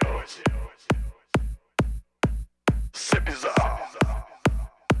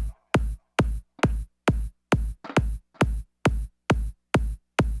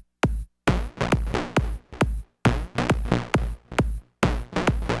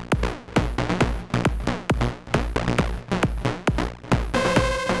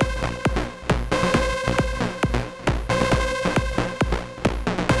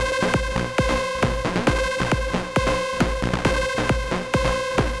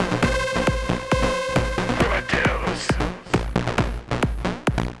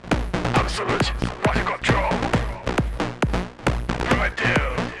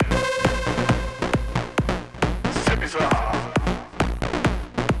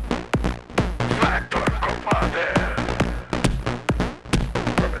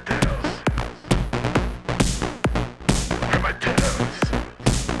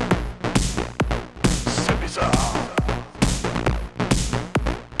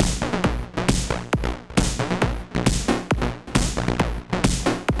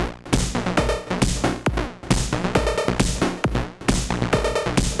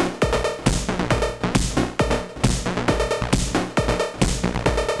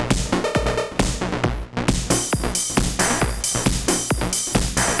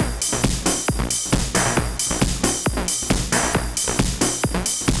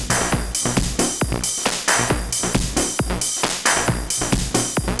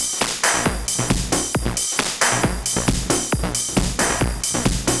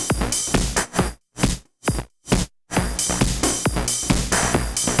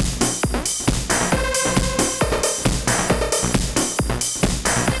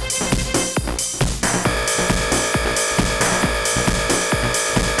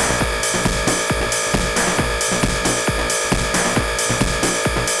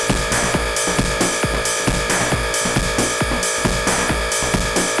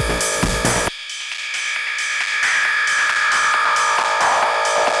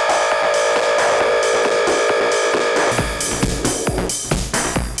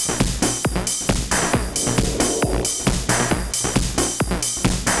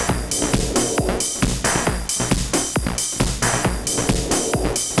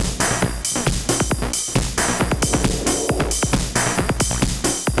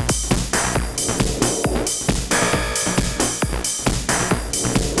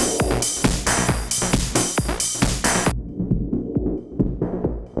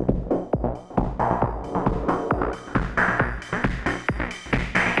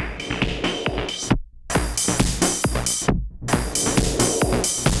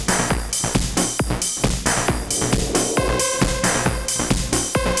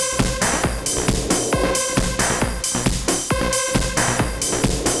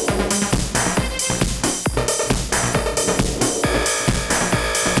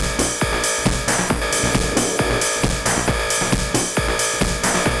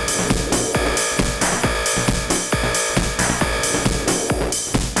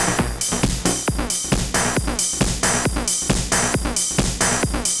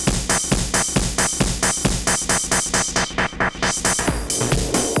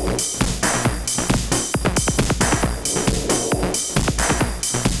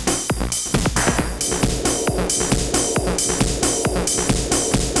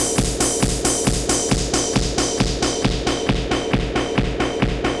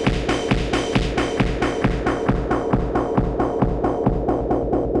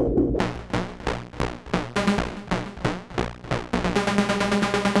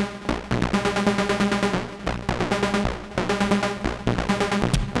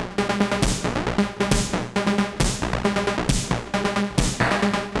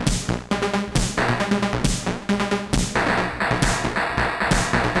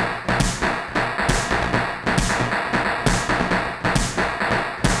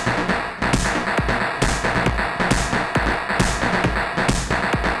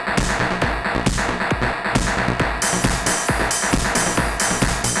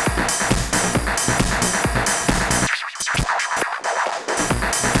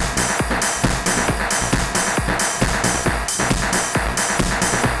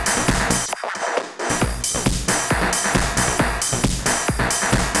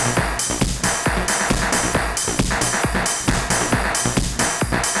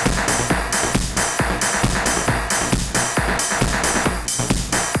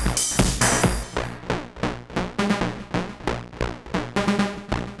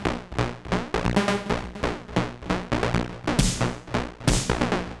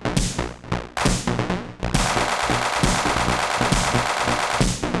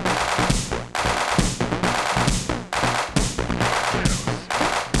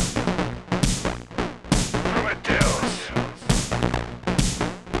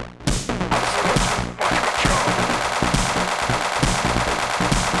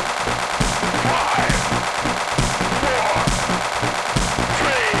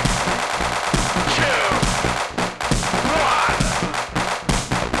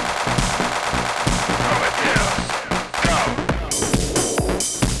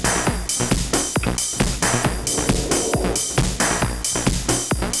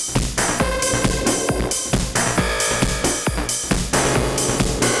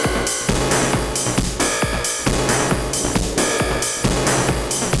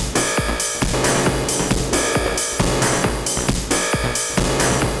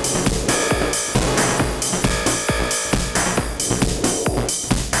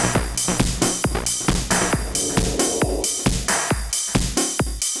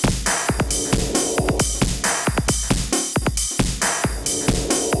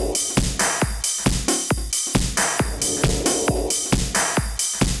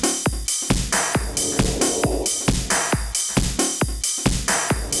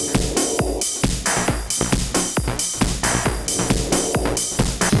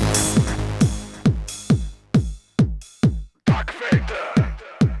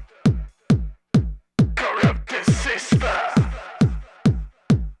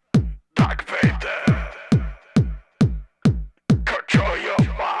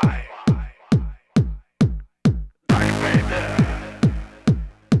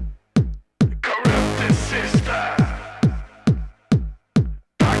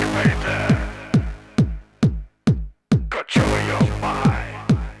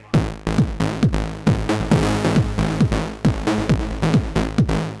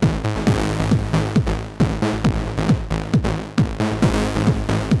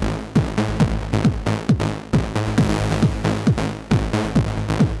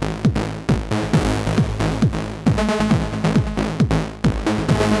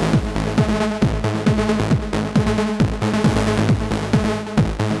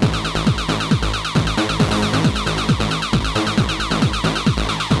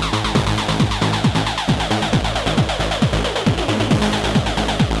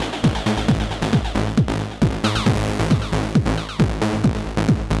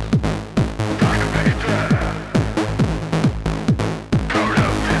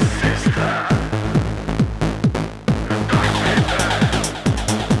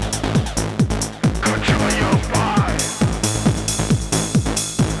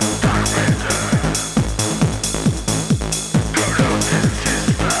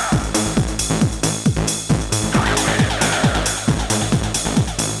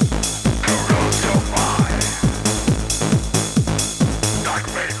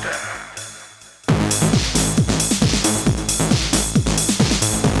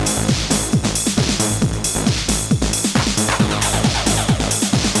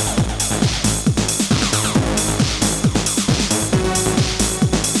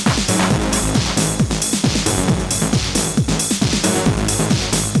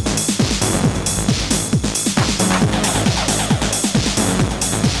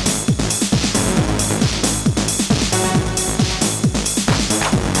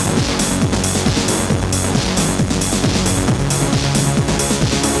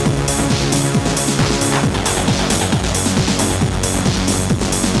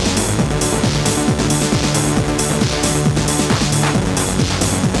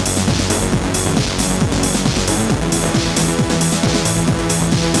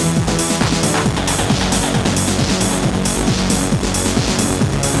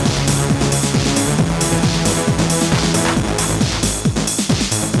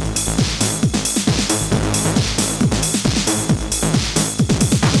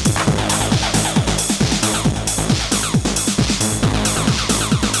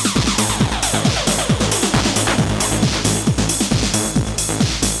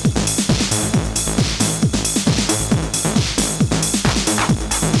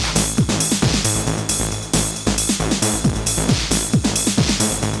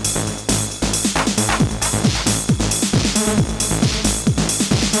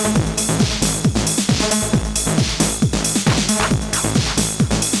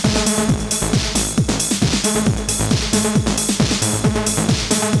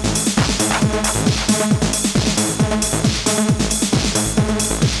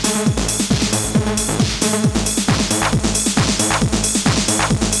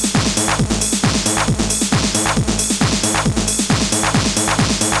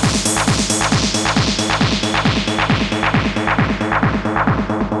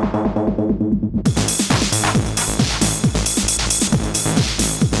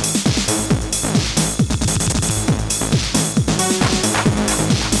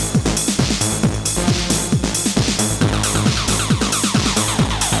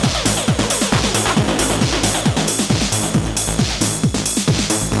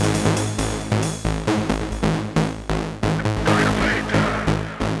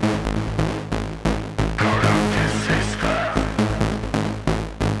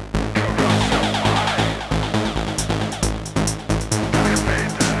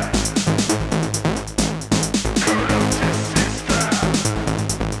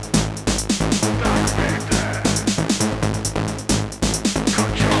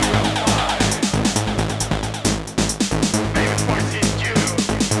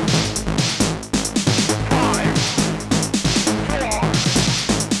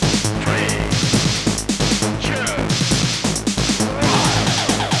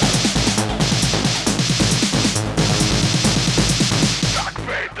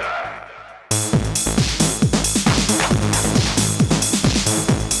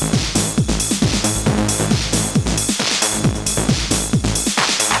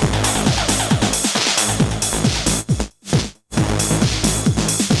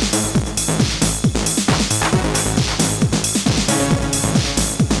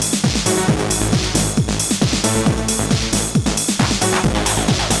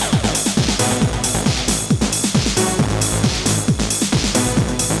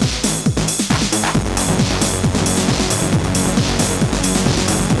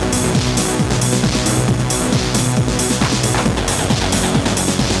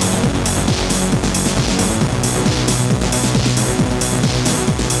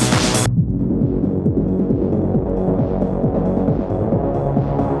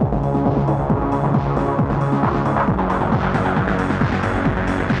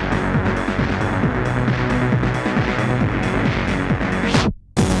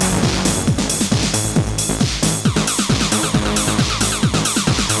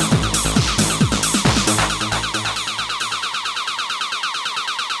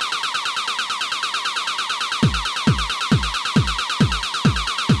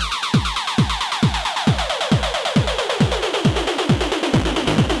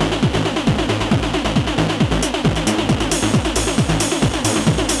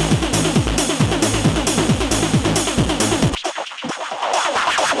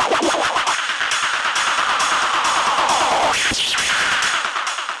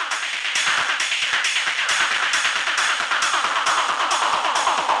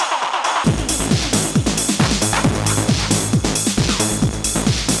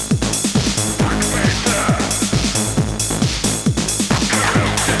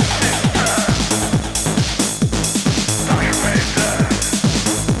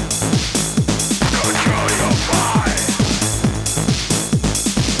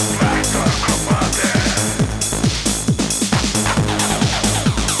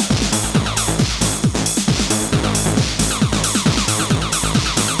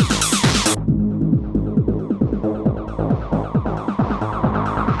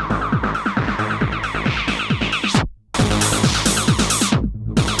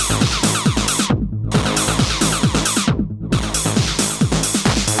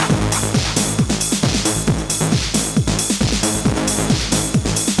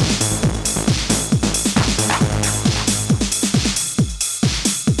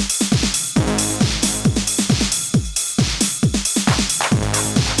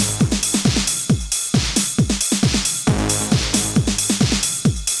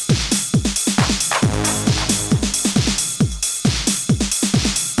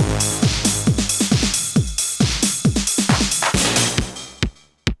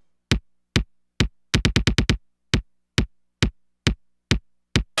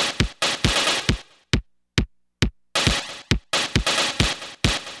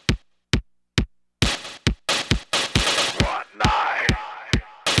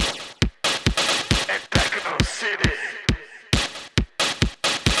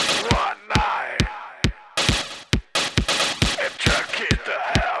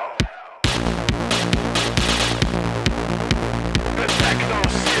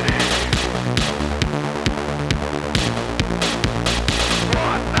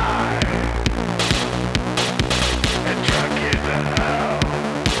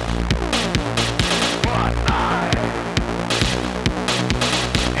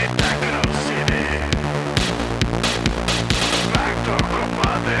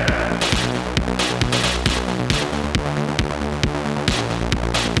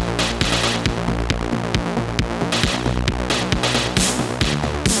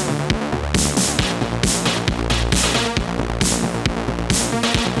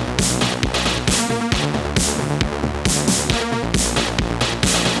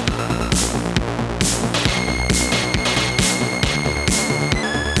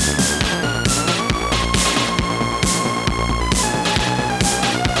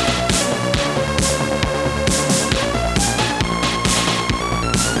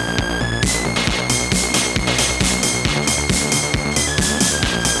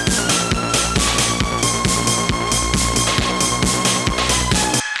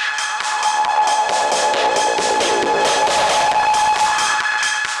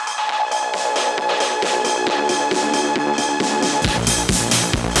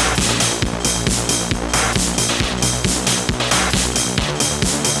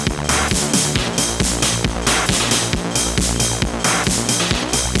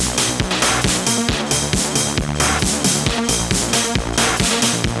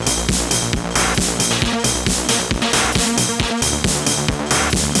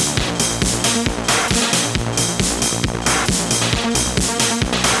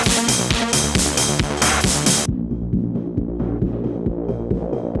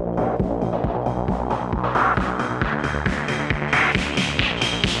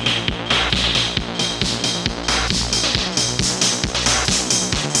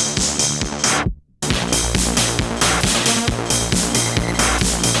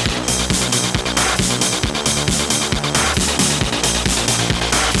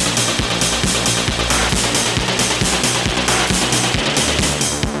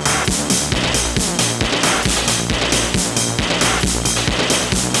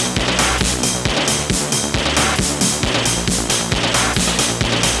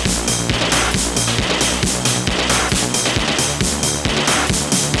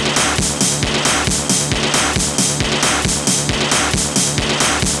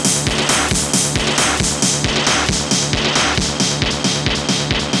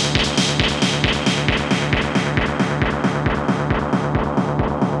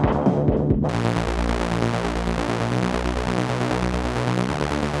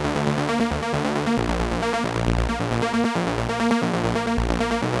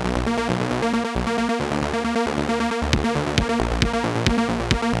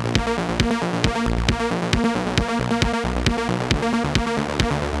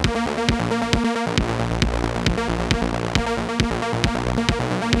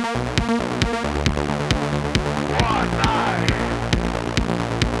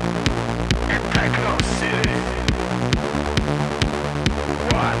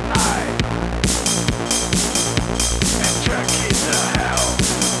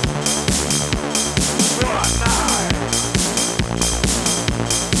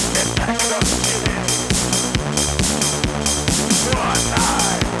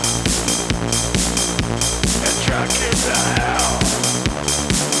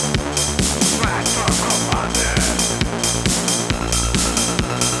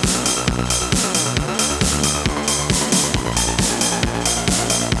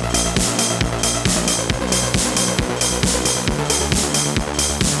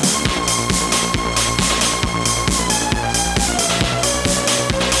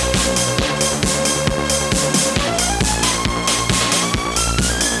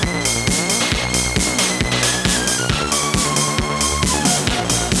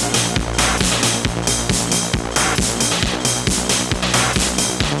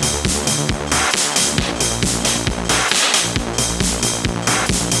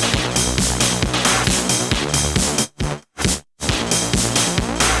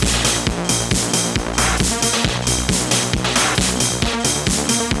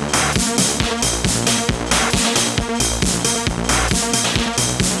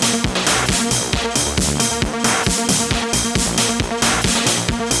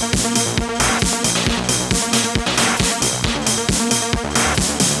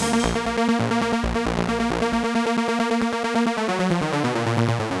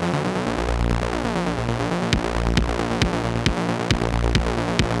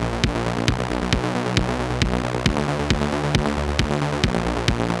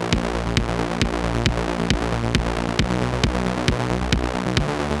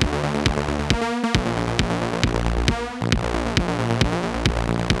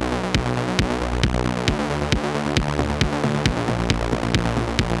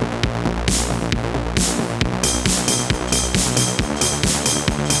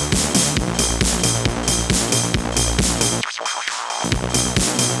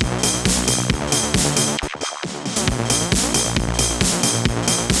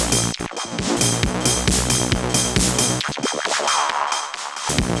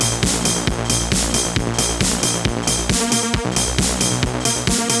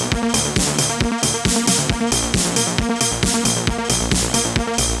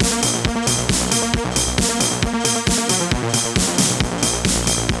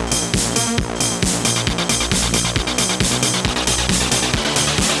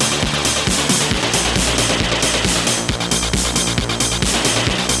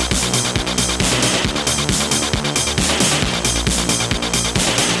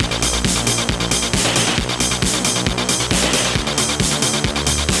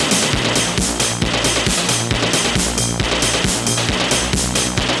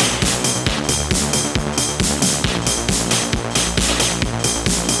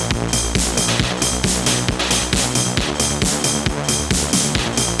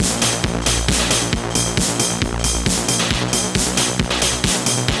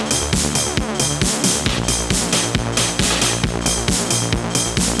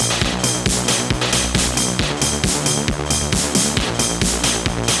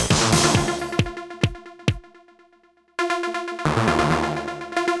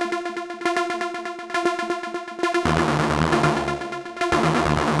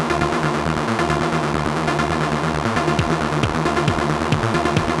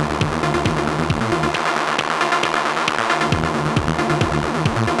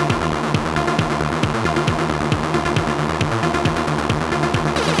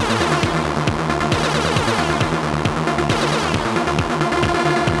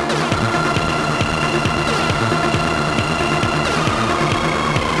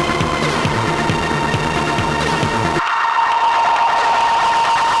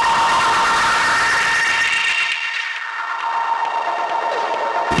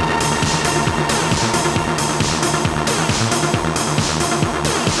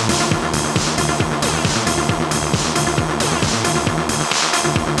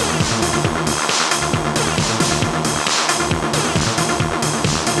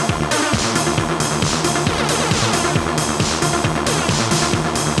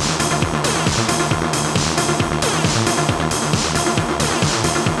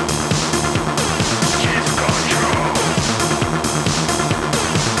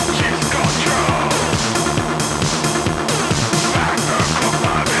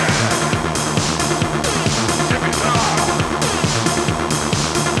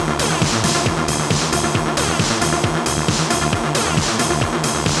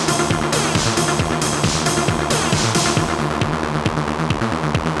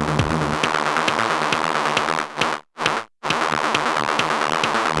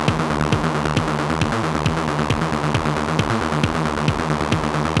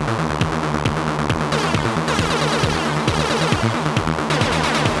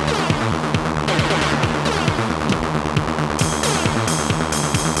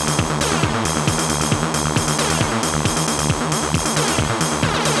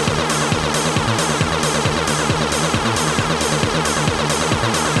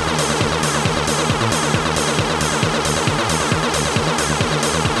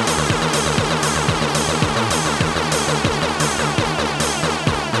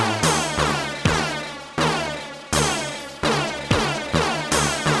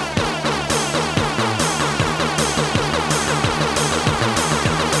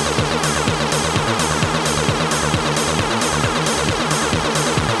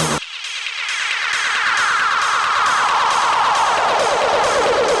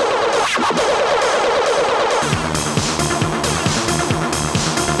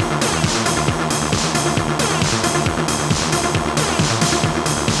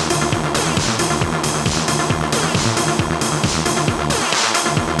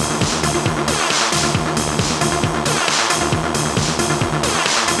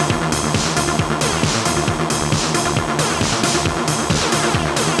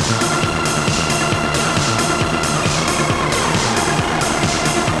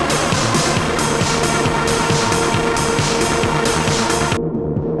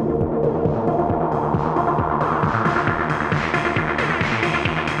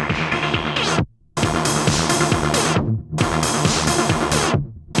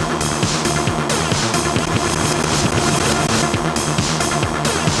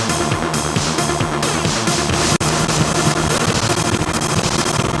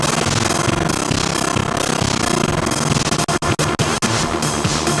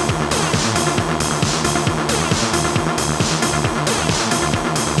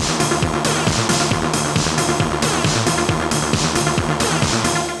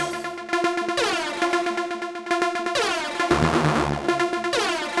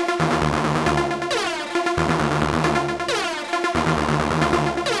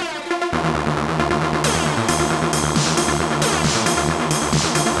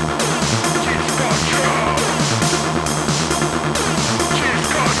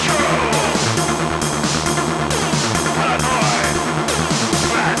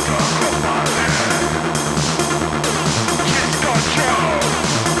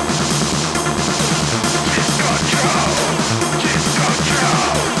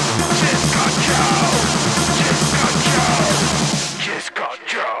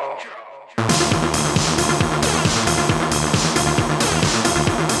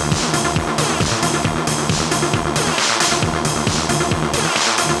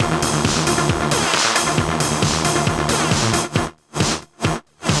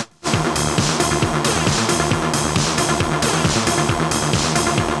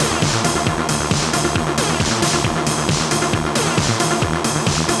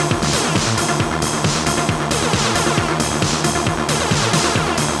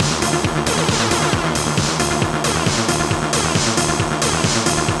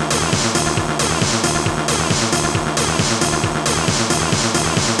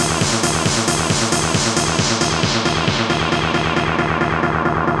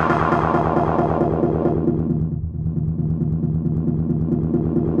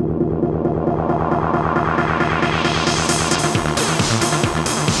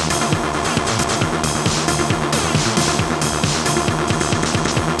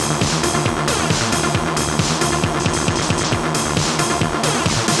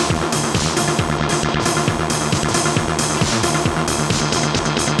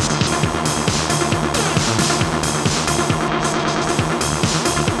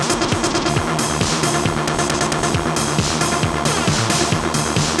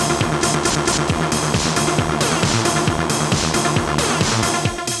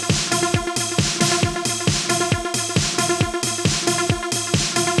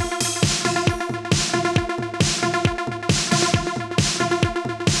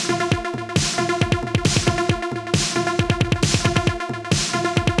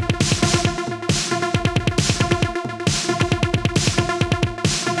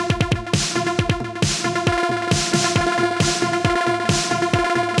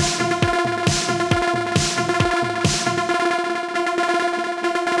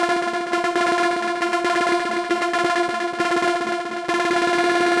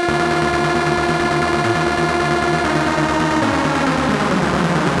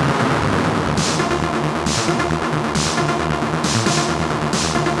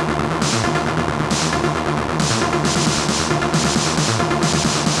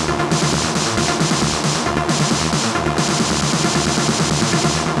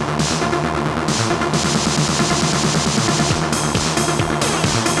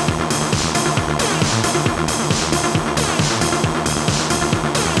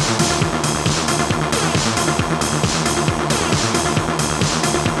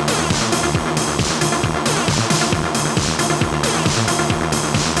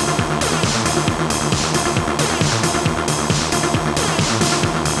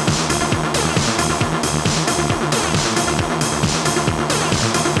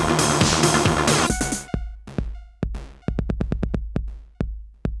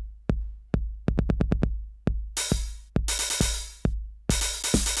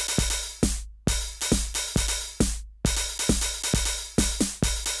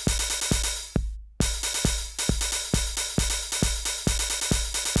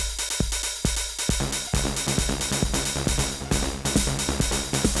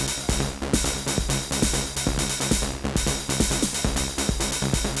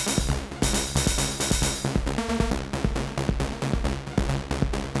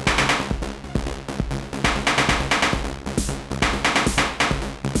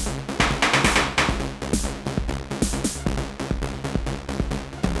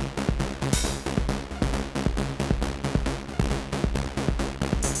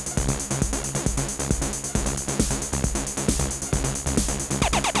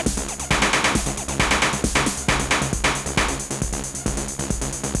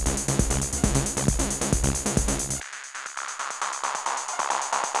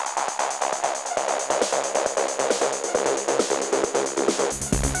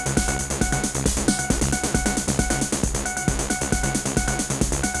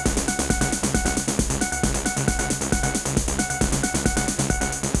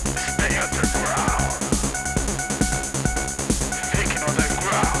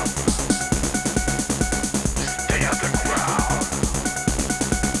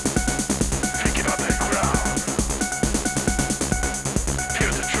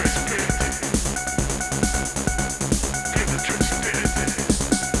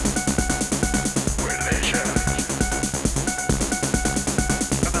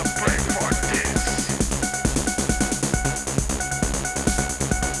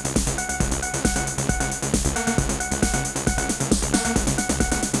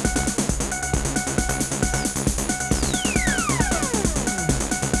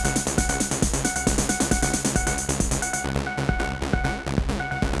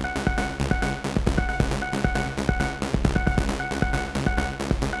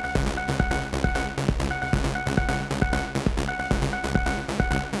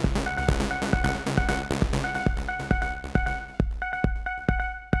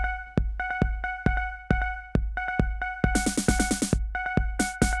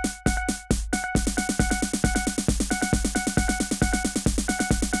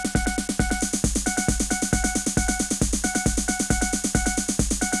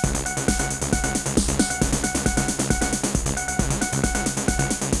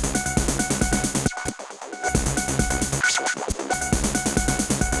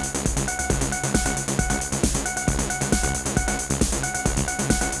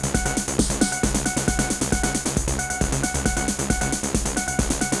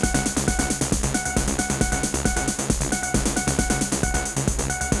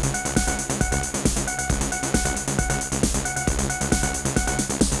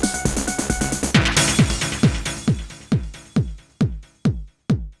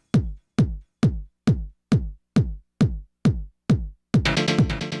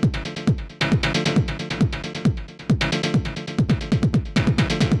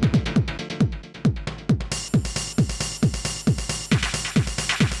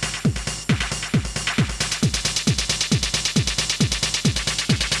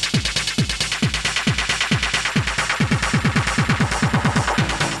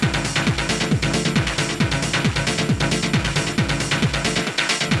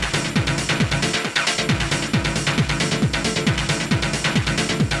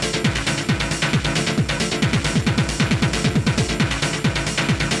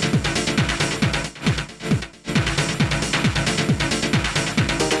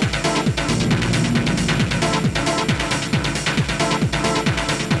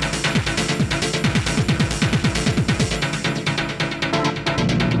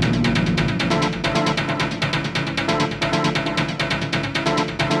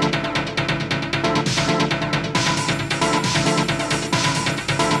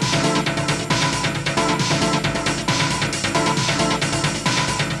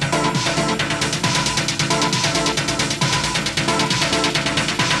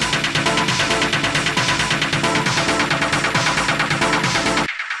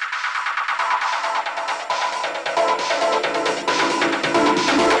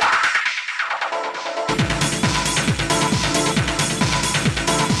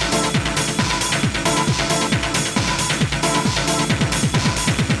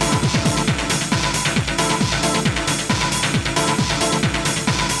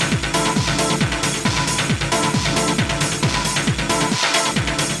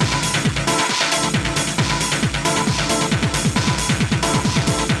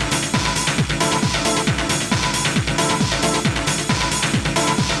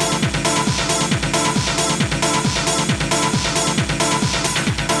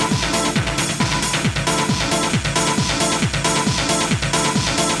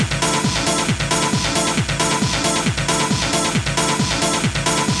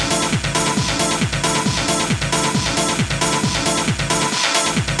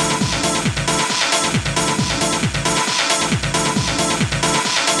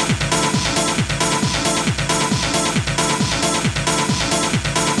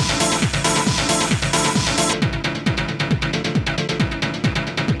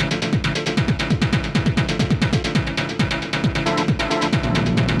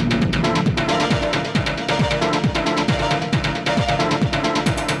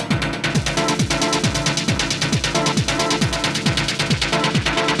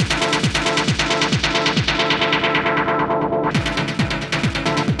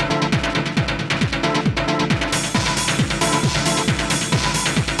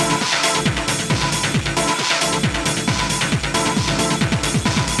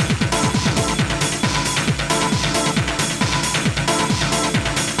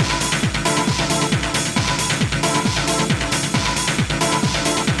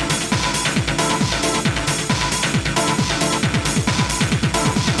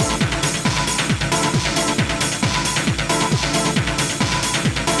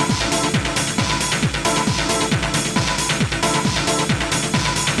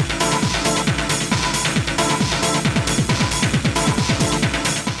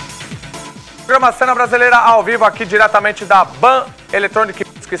 Programa Cena Brasileira ao vivo aqui diretamente da Ban Electronic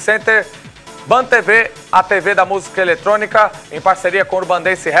Music Center, Ban TV, a TV da música eletrônica, em parceria com Urban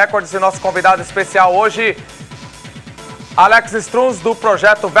Dance Records. E nosso convidado especial hoje, Alex Strunz, do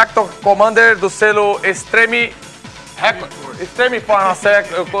projeto Vector Commander, do selo Extreme Records. Extreme Force, nossa,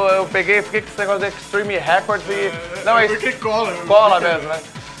 eu peguei, fiquei com esse negócio de Extreme Records e... Não, é porque cola. Cola mesmo, né?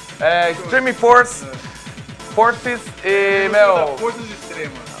 É, Extreme Forces e, meu... Forças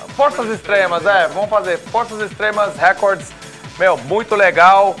extremas. Forças Extremas, vamos fazer. Forças Extremas Records, meu, muito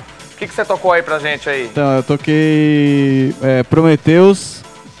legal. O que você tocou aí pra gente aí? Então, eu toquei Prometheus,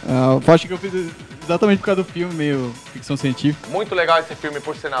 acho que eu fiz exatamente por causa do filme, meio ficção científica. Muito legal esse filme,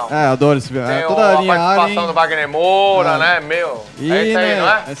 por sinal. Adoro esse filme. Tem toda a linha participação Alien, do Wagner Moura, né, meu? E, é isso aí, não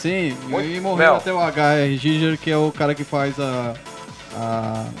é? Sim, Muito, e morreu até o H.R. Giger, que é o cara que faz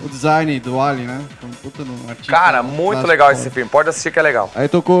o design do Alien, né? Um puta artista. Cara, muito legal esse filme, pode assistir que é legal. Aí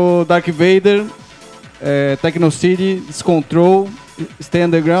tocou Dark Vader, Techno City, Discontrol, Stay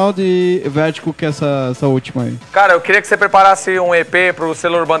Underground e Vertigo, que é essa última aí. Cara, eu queria que você preparasse um EP pro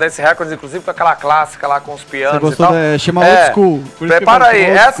selo Urban Dance Records, inclusive com aquela clássica lá com os pianos e tal. Chama Old School. Prepara aí,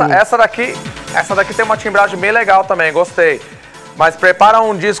 essa daqui tem uma timbragem bem legal também, gostei. Mas prepara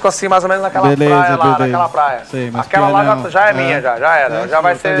um disco assim, mais ou menos naquela praia lá, naquela praia. Sei, mas aquela lá já é minha, já era. Já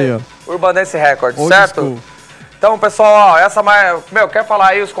vai ser ali, Urban Dance Records, certo? School. Então, pessoal, ó, quer falar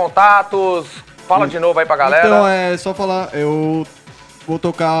aí os contatos? Fala de novo aí pra galera. Então, é só falar, eu vou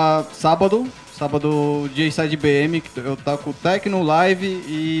tocar sábado DJ Side BM, que eu toco Tecno, Live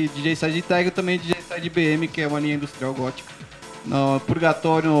e DJ Side Tech, também DJ Side BM, que é uma linha industrial gótica. No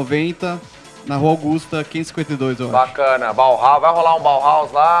Purgatório 90, na Rua Augusta, 552, eu acho. Bacana, Bauhaus, vai rolar um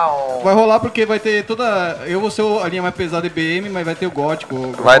Bauhaus lá? Vai rolar porque vai ter toda... Eu vou ser a linha mais pesada BM, mas vai ter o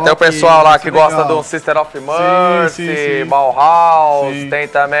gótico. Vai ter o pessoal lá que gosta do Sister of Mercy, sim. Bauhaus, sim. Tem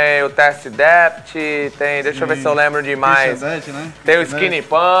também o Test Depth, tem... Deixa eu ver se eu lembro de mais. Né? Tem o Skinny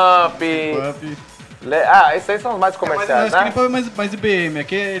Pump. Esses aí são os mais comerciais, né? Skinny Pump é mais IBM,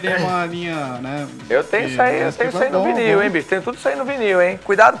 aqui ele é uma linha, né? Eu tenho isso aí, no vinil, hein, bicho? Tem tudo isso aí no vinil, hein?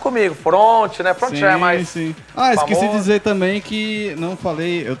 Cuidado comigo, front, né? Front já é mais esqueci de dizer também que, não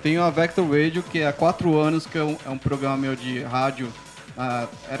falei, eu tenho a Vector Radio, que há 4 anos, que é um programa meu de rádio.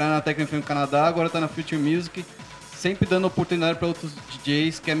 Era na Tecno FM Canadá, agora tá na Future Music. Sempre dando oportunidade para outros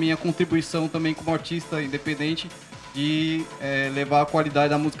DJs, que é a minha contribuição também como artista independente, de levar a qualidade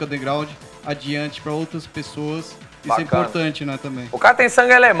da música underground adiante para outras pessoas. Isso é importante, né, também. O cara tem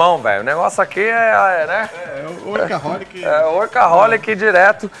sangue alemão, velho. O negócio aqui né? É o workaholic. É o workaholic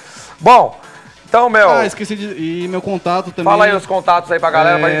direto. Bom, então, esqueci de... E meu contato também... Fala aí os contatos aí pra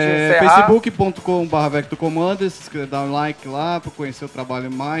galera, pra gente encerrar. facebook.com/vectorcommanders, dá um like lá pra conhecer o trabalho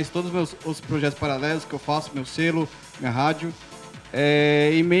mais. Todos os meus projetos paralelos que eu faço, meu selo, minha rádio.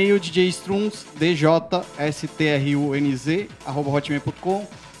 E-mail djstrunz, djstrunz@hotmail.com,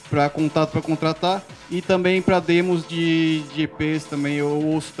 para contato, para contratar, e também para demos de EPs também, eu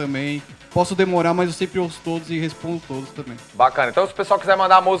ouço também. Posso demorar, mas eu sempre ouço todos e respondo todos também. Bacana. Então, se o pessoal quiser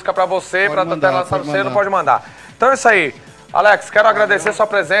mandar música para você, para tentar lançar no selo, pode mandar. Então é isso aí. Alex, quero agradecer sua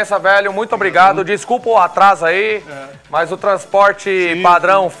presença, velho. Muito obrigado. Desculpa o atraso aí, mas o transporte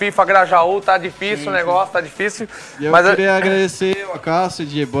padrão FIFA Grajaú tá difícil, o negócio tá difícil. E eu queria agradecer o Cássio, o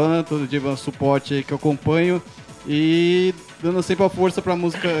Djeban, todo o Djeban suporte aí que eu acompanho, e dando sempre a força pra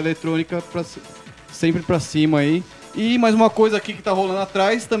música eletrônica, sempre pra cima aí. E mais uma coisa aqui que tá rolando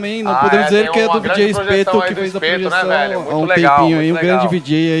atrás também, não podemos dizer que é do DJ Espeto, que fez a projeção, né, há um tempinho aí, um grande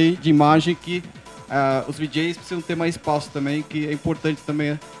DJ aí de imagem que os DJs precisam ter mais espaço também, que é importante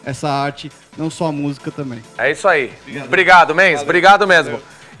também essa arte, não só a música também. É isso aí. Obrigado, Mendes. Obrigado mesmo.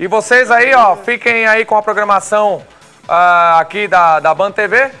 E vocês aí, ó, fiquem aí com a programação aqui da Ban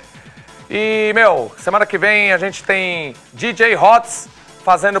TV. E, semana que vem a gente tem DJ Hots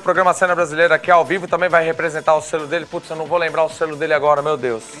fazendo o programa Cena Brasileira aqui ao vivo. Também vai representar o selo dele. Putz, eu não vou lembrar o selo dele agora, meu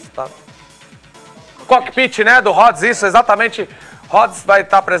Deus. Tá. Cockpit, né, do Hots, isso, exatamente. Rods vai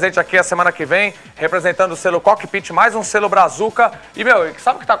estar presente aqui a semana que vem, representando o selo Cockpit, mais um selo Brazuca. E,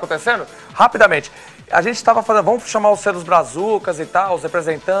 sabe o que está acontecendo? Rapidamente, a gente estava falando, vamos chamar os selos Brazucas e tal, os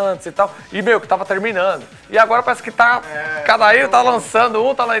representantes e tal, e, que estava terminando. E agora parece que tá, cada aí tá lançando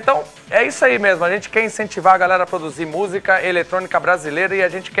um, tá lá. Então, é isso aí mesmo, a gente quer incentivar a galera a produzir música eletrônica brasileira e a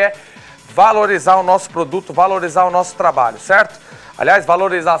gente quer valorizar o nosso produto, valorizar o nosso trabalho, certo? Aliás,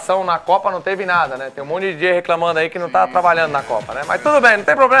 valorização na Copa não teve nada, né? Tem um monte de DJ reclamando aí que não tá trabalhando na Copa, né? Mas tudo bem, não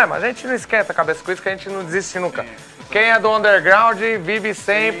tem problema. A gente não esquenta a cabeça com isso, que a gente não desiste nunca. Quem é do underground vive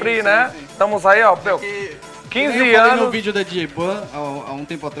sempre, né? Estamos aí, ó, 15 anos. No vídeo da Djeban, há um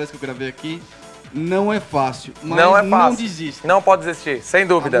tempo atrás que eu gravei aqui, Não é fácil, mas não desista. Não pode desistir, sem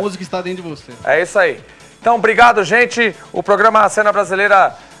dúvida. A música está dentro de você. É isso aí. Então, obrigado, gente. O programa Cena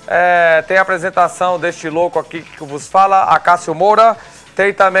Brasileira tem a apresentação deste louco aqui que vos fala, Acácio Moura.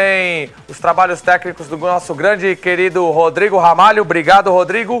 Tem também os trabalhos técnicos do nosso grande e querido Rodrigo Ramalho. Obrigado,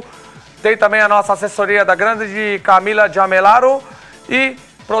 Rodrigo. Tem também a nossa assessoria da grande Camila de Amelaro. E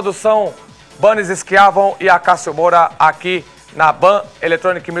produção Banes Esquiavon e Acácio Moura aqui na Ban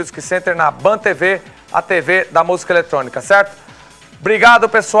Electronic Music Center, na Ban TV, a TV da música eletrônica, certo? Obrigado,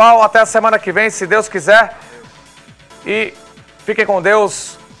 pessoal. Até a semana que vem, se Deus quiser. E fiquem com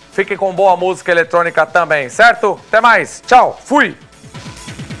Deus. Fiquem com boa música eletrônica também, certo? Até mais. Tchau. Fui.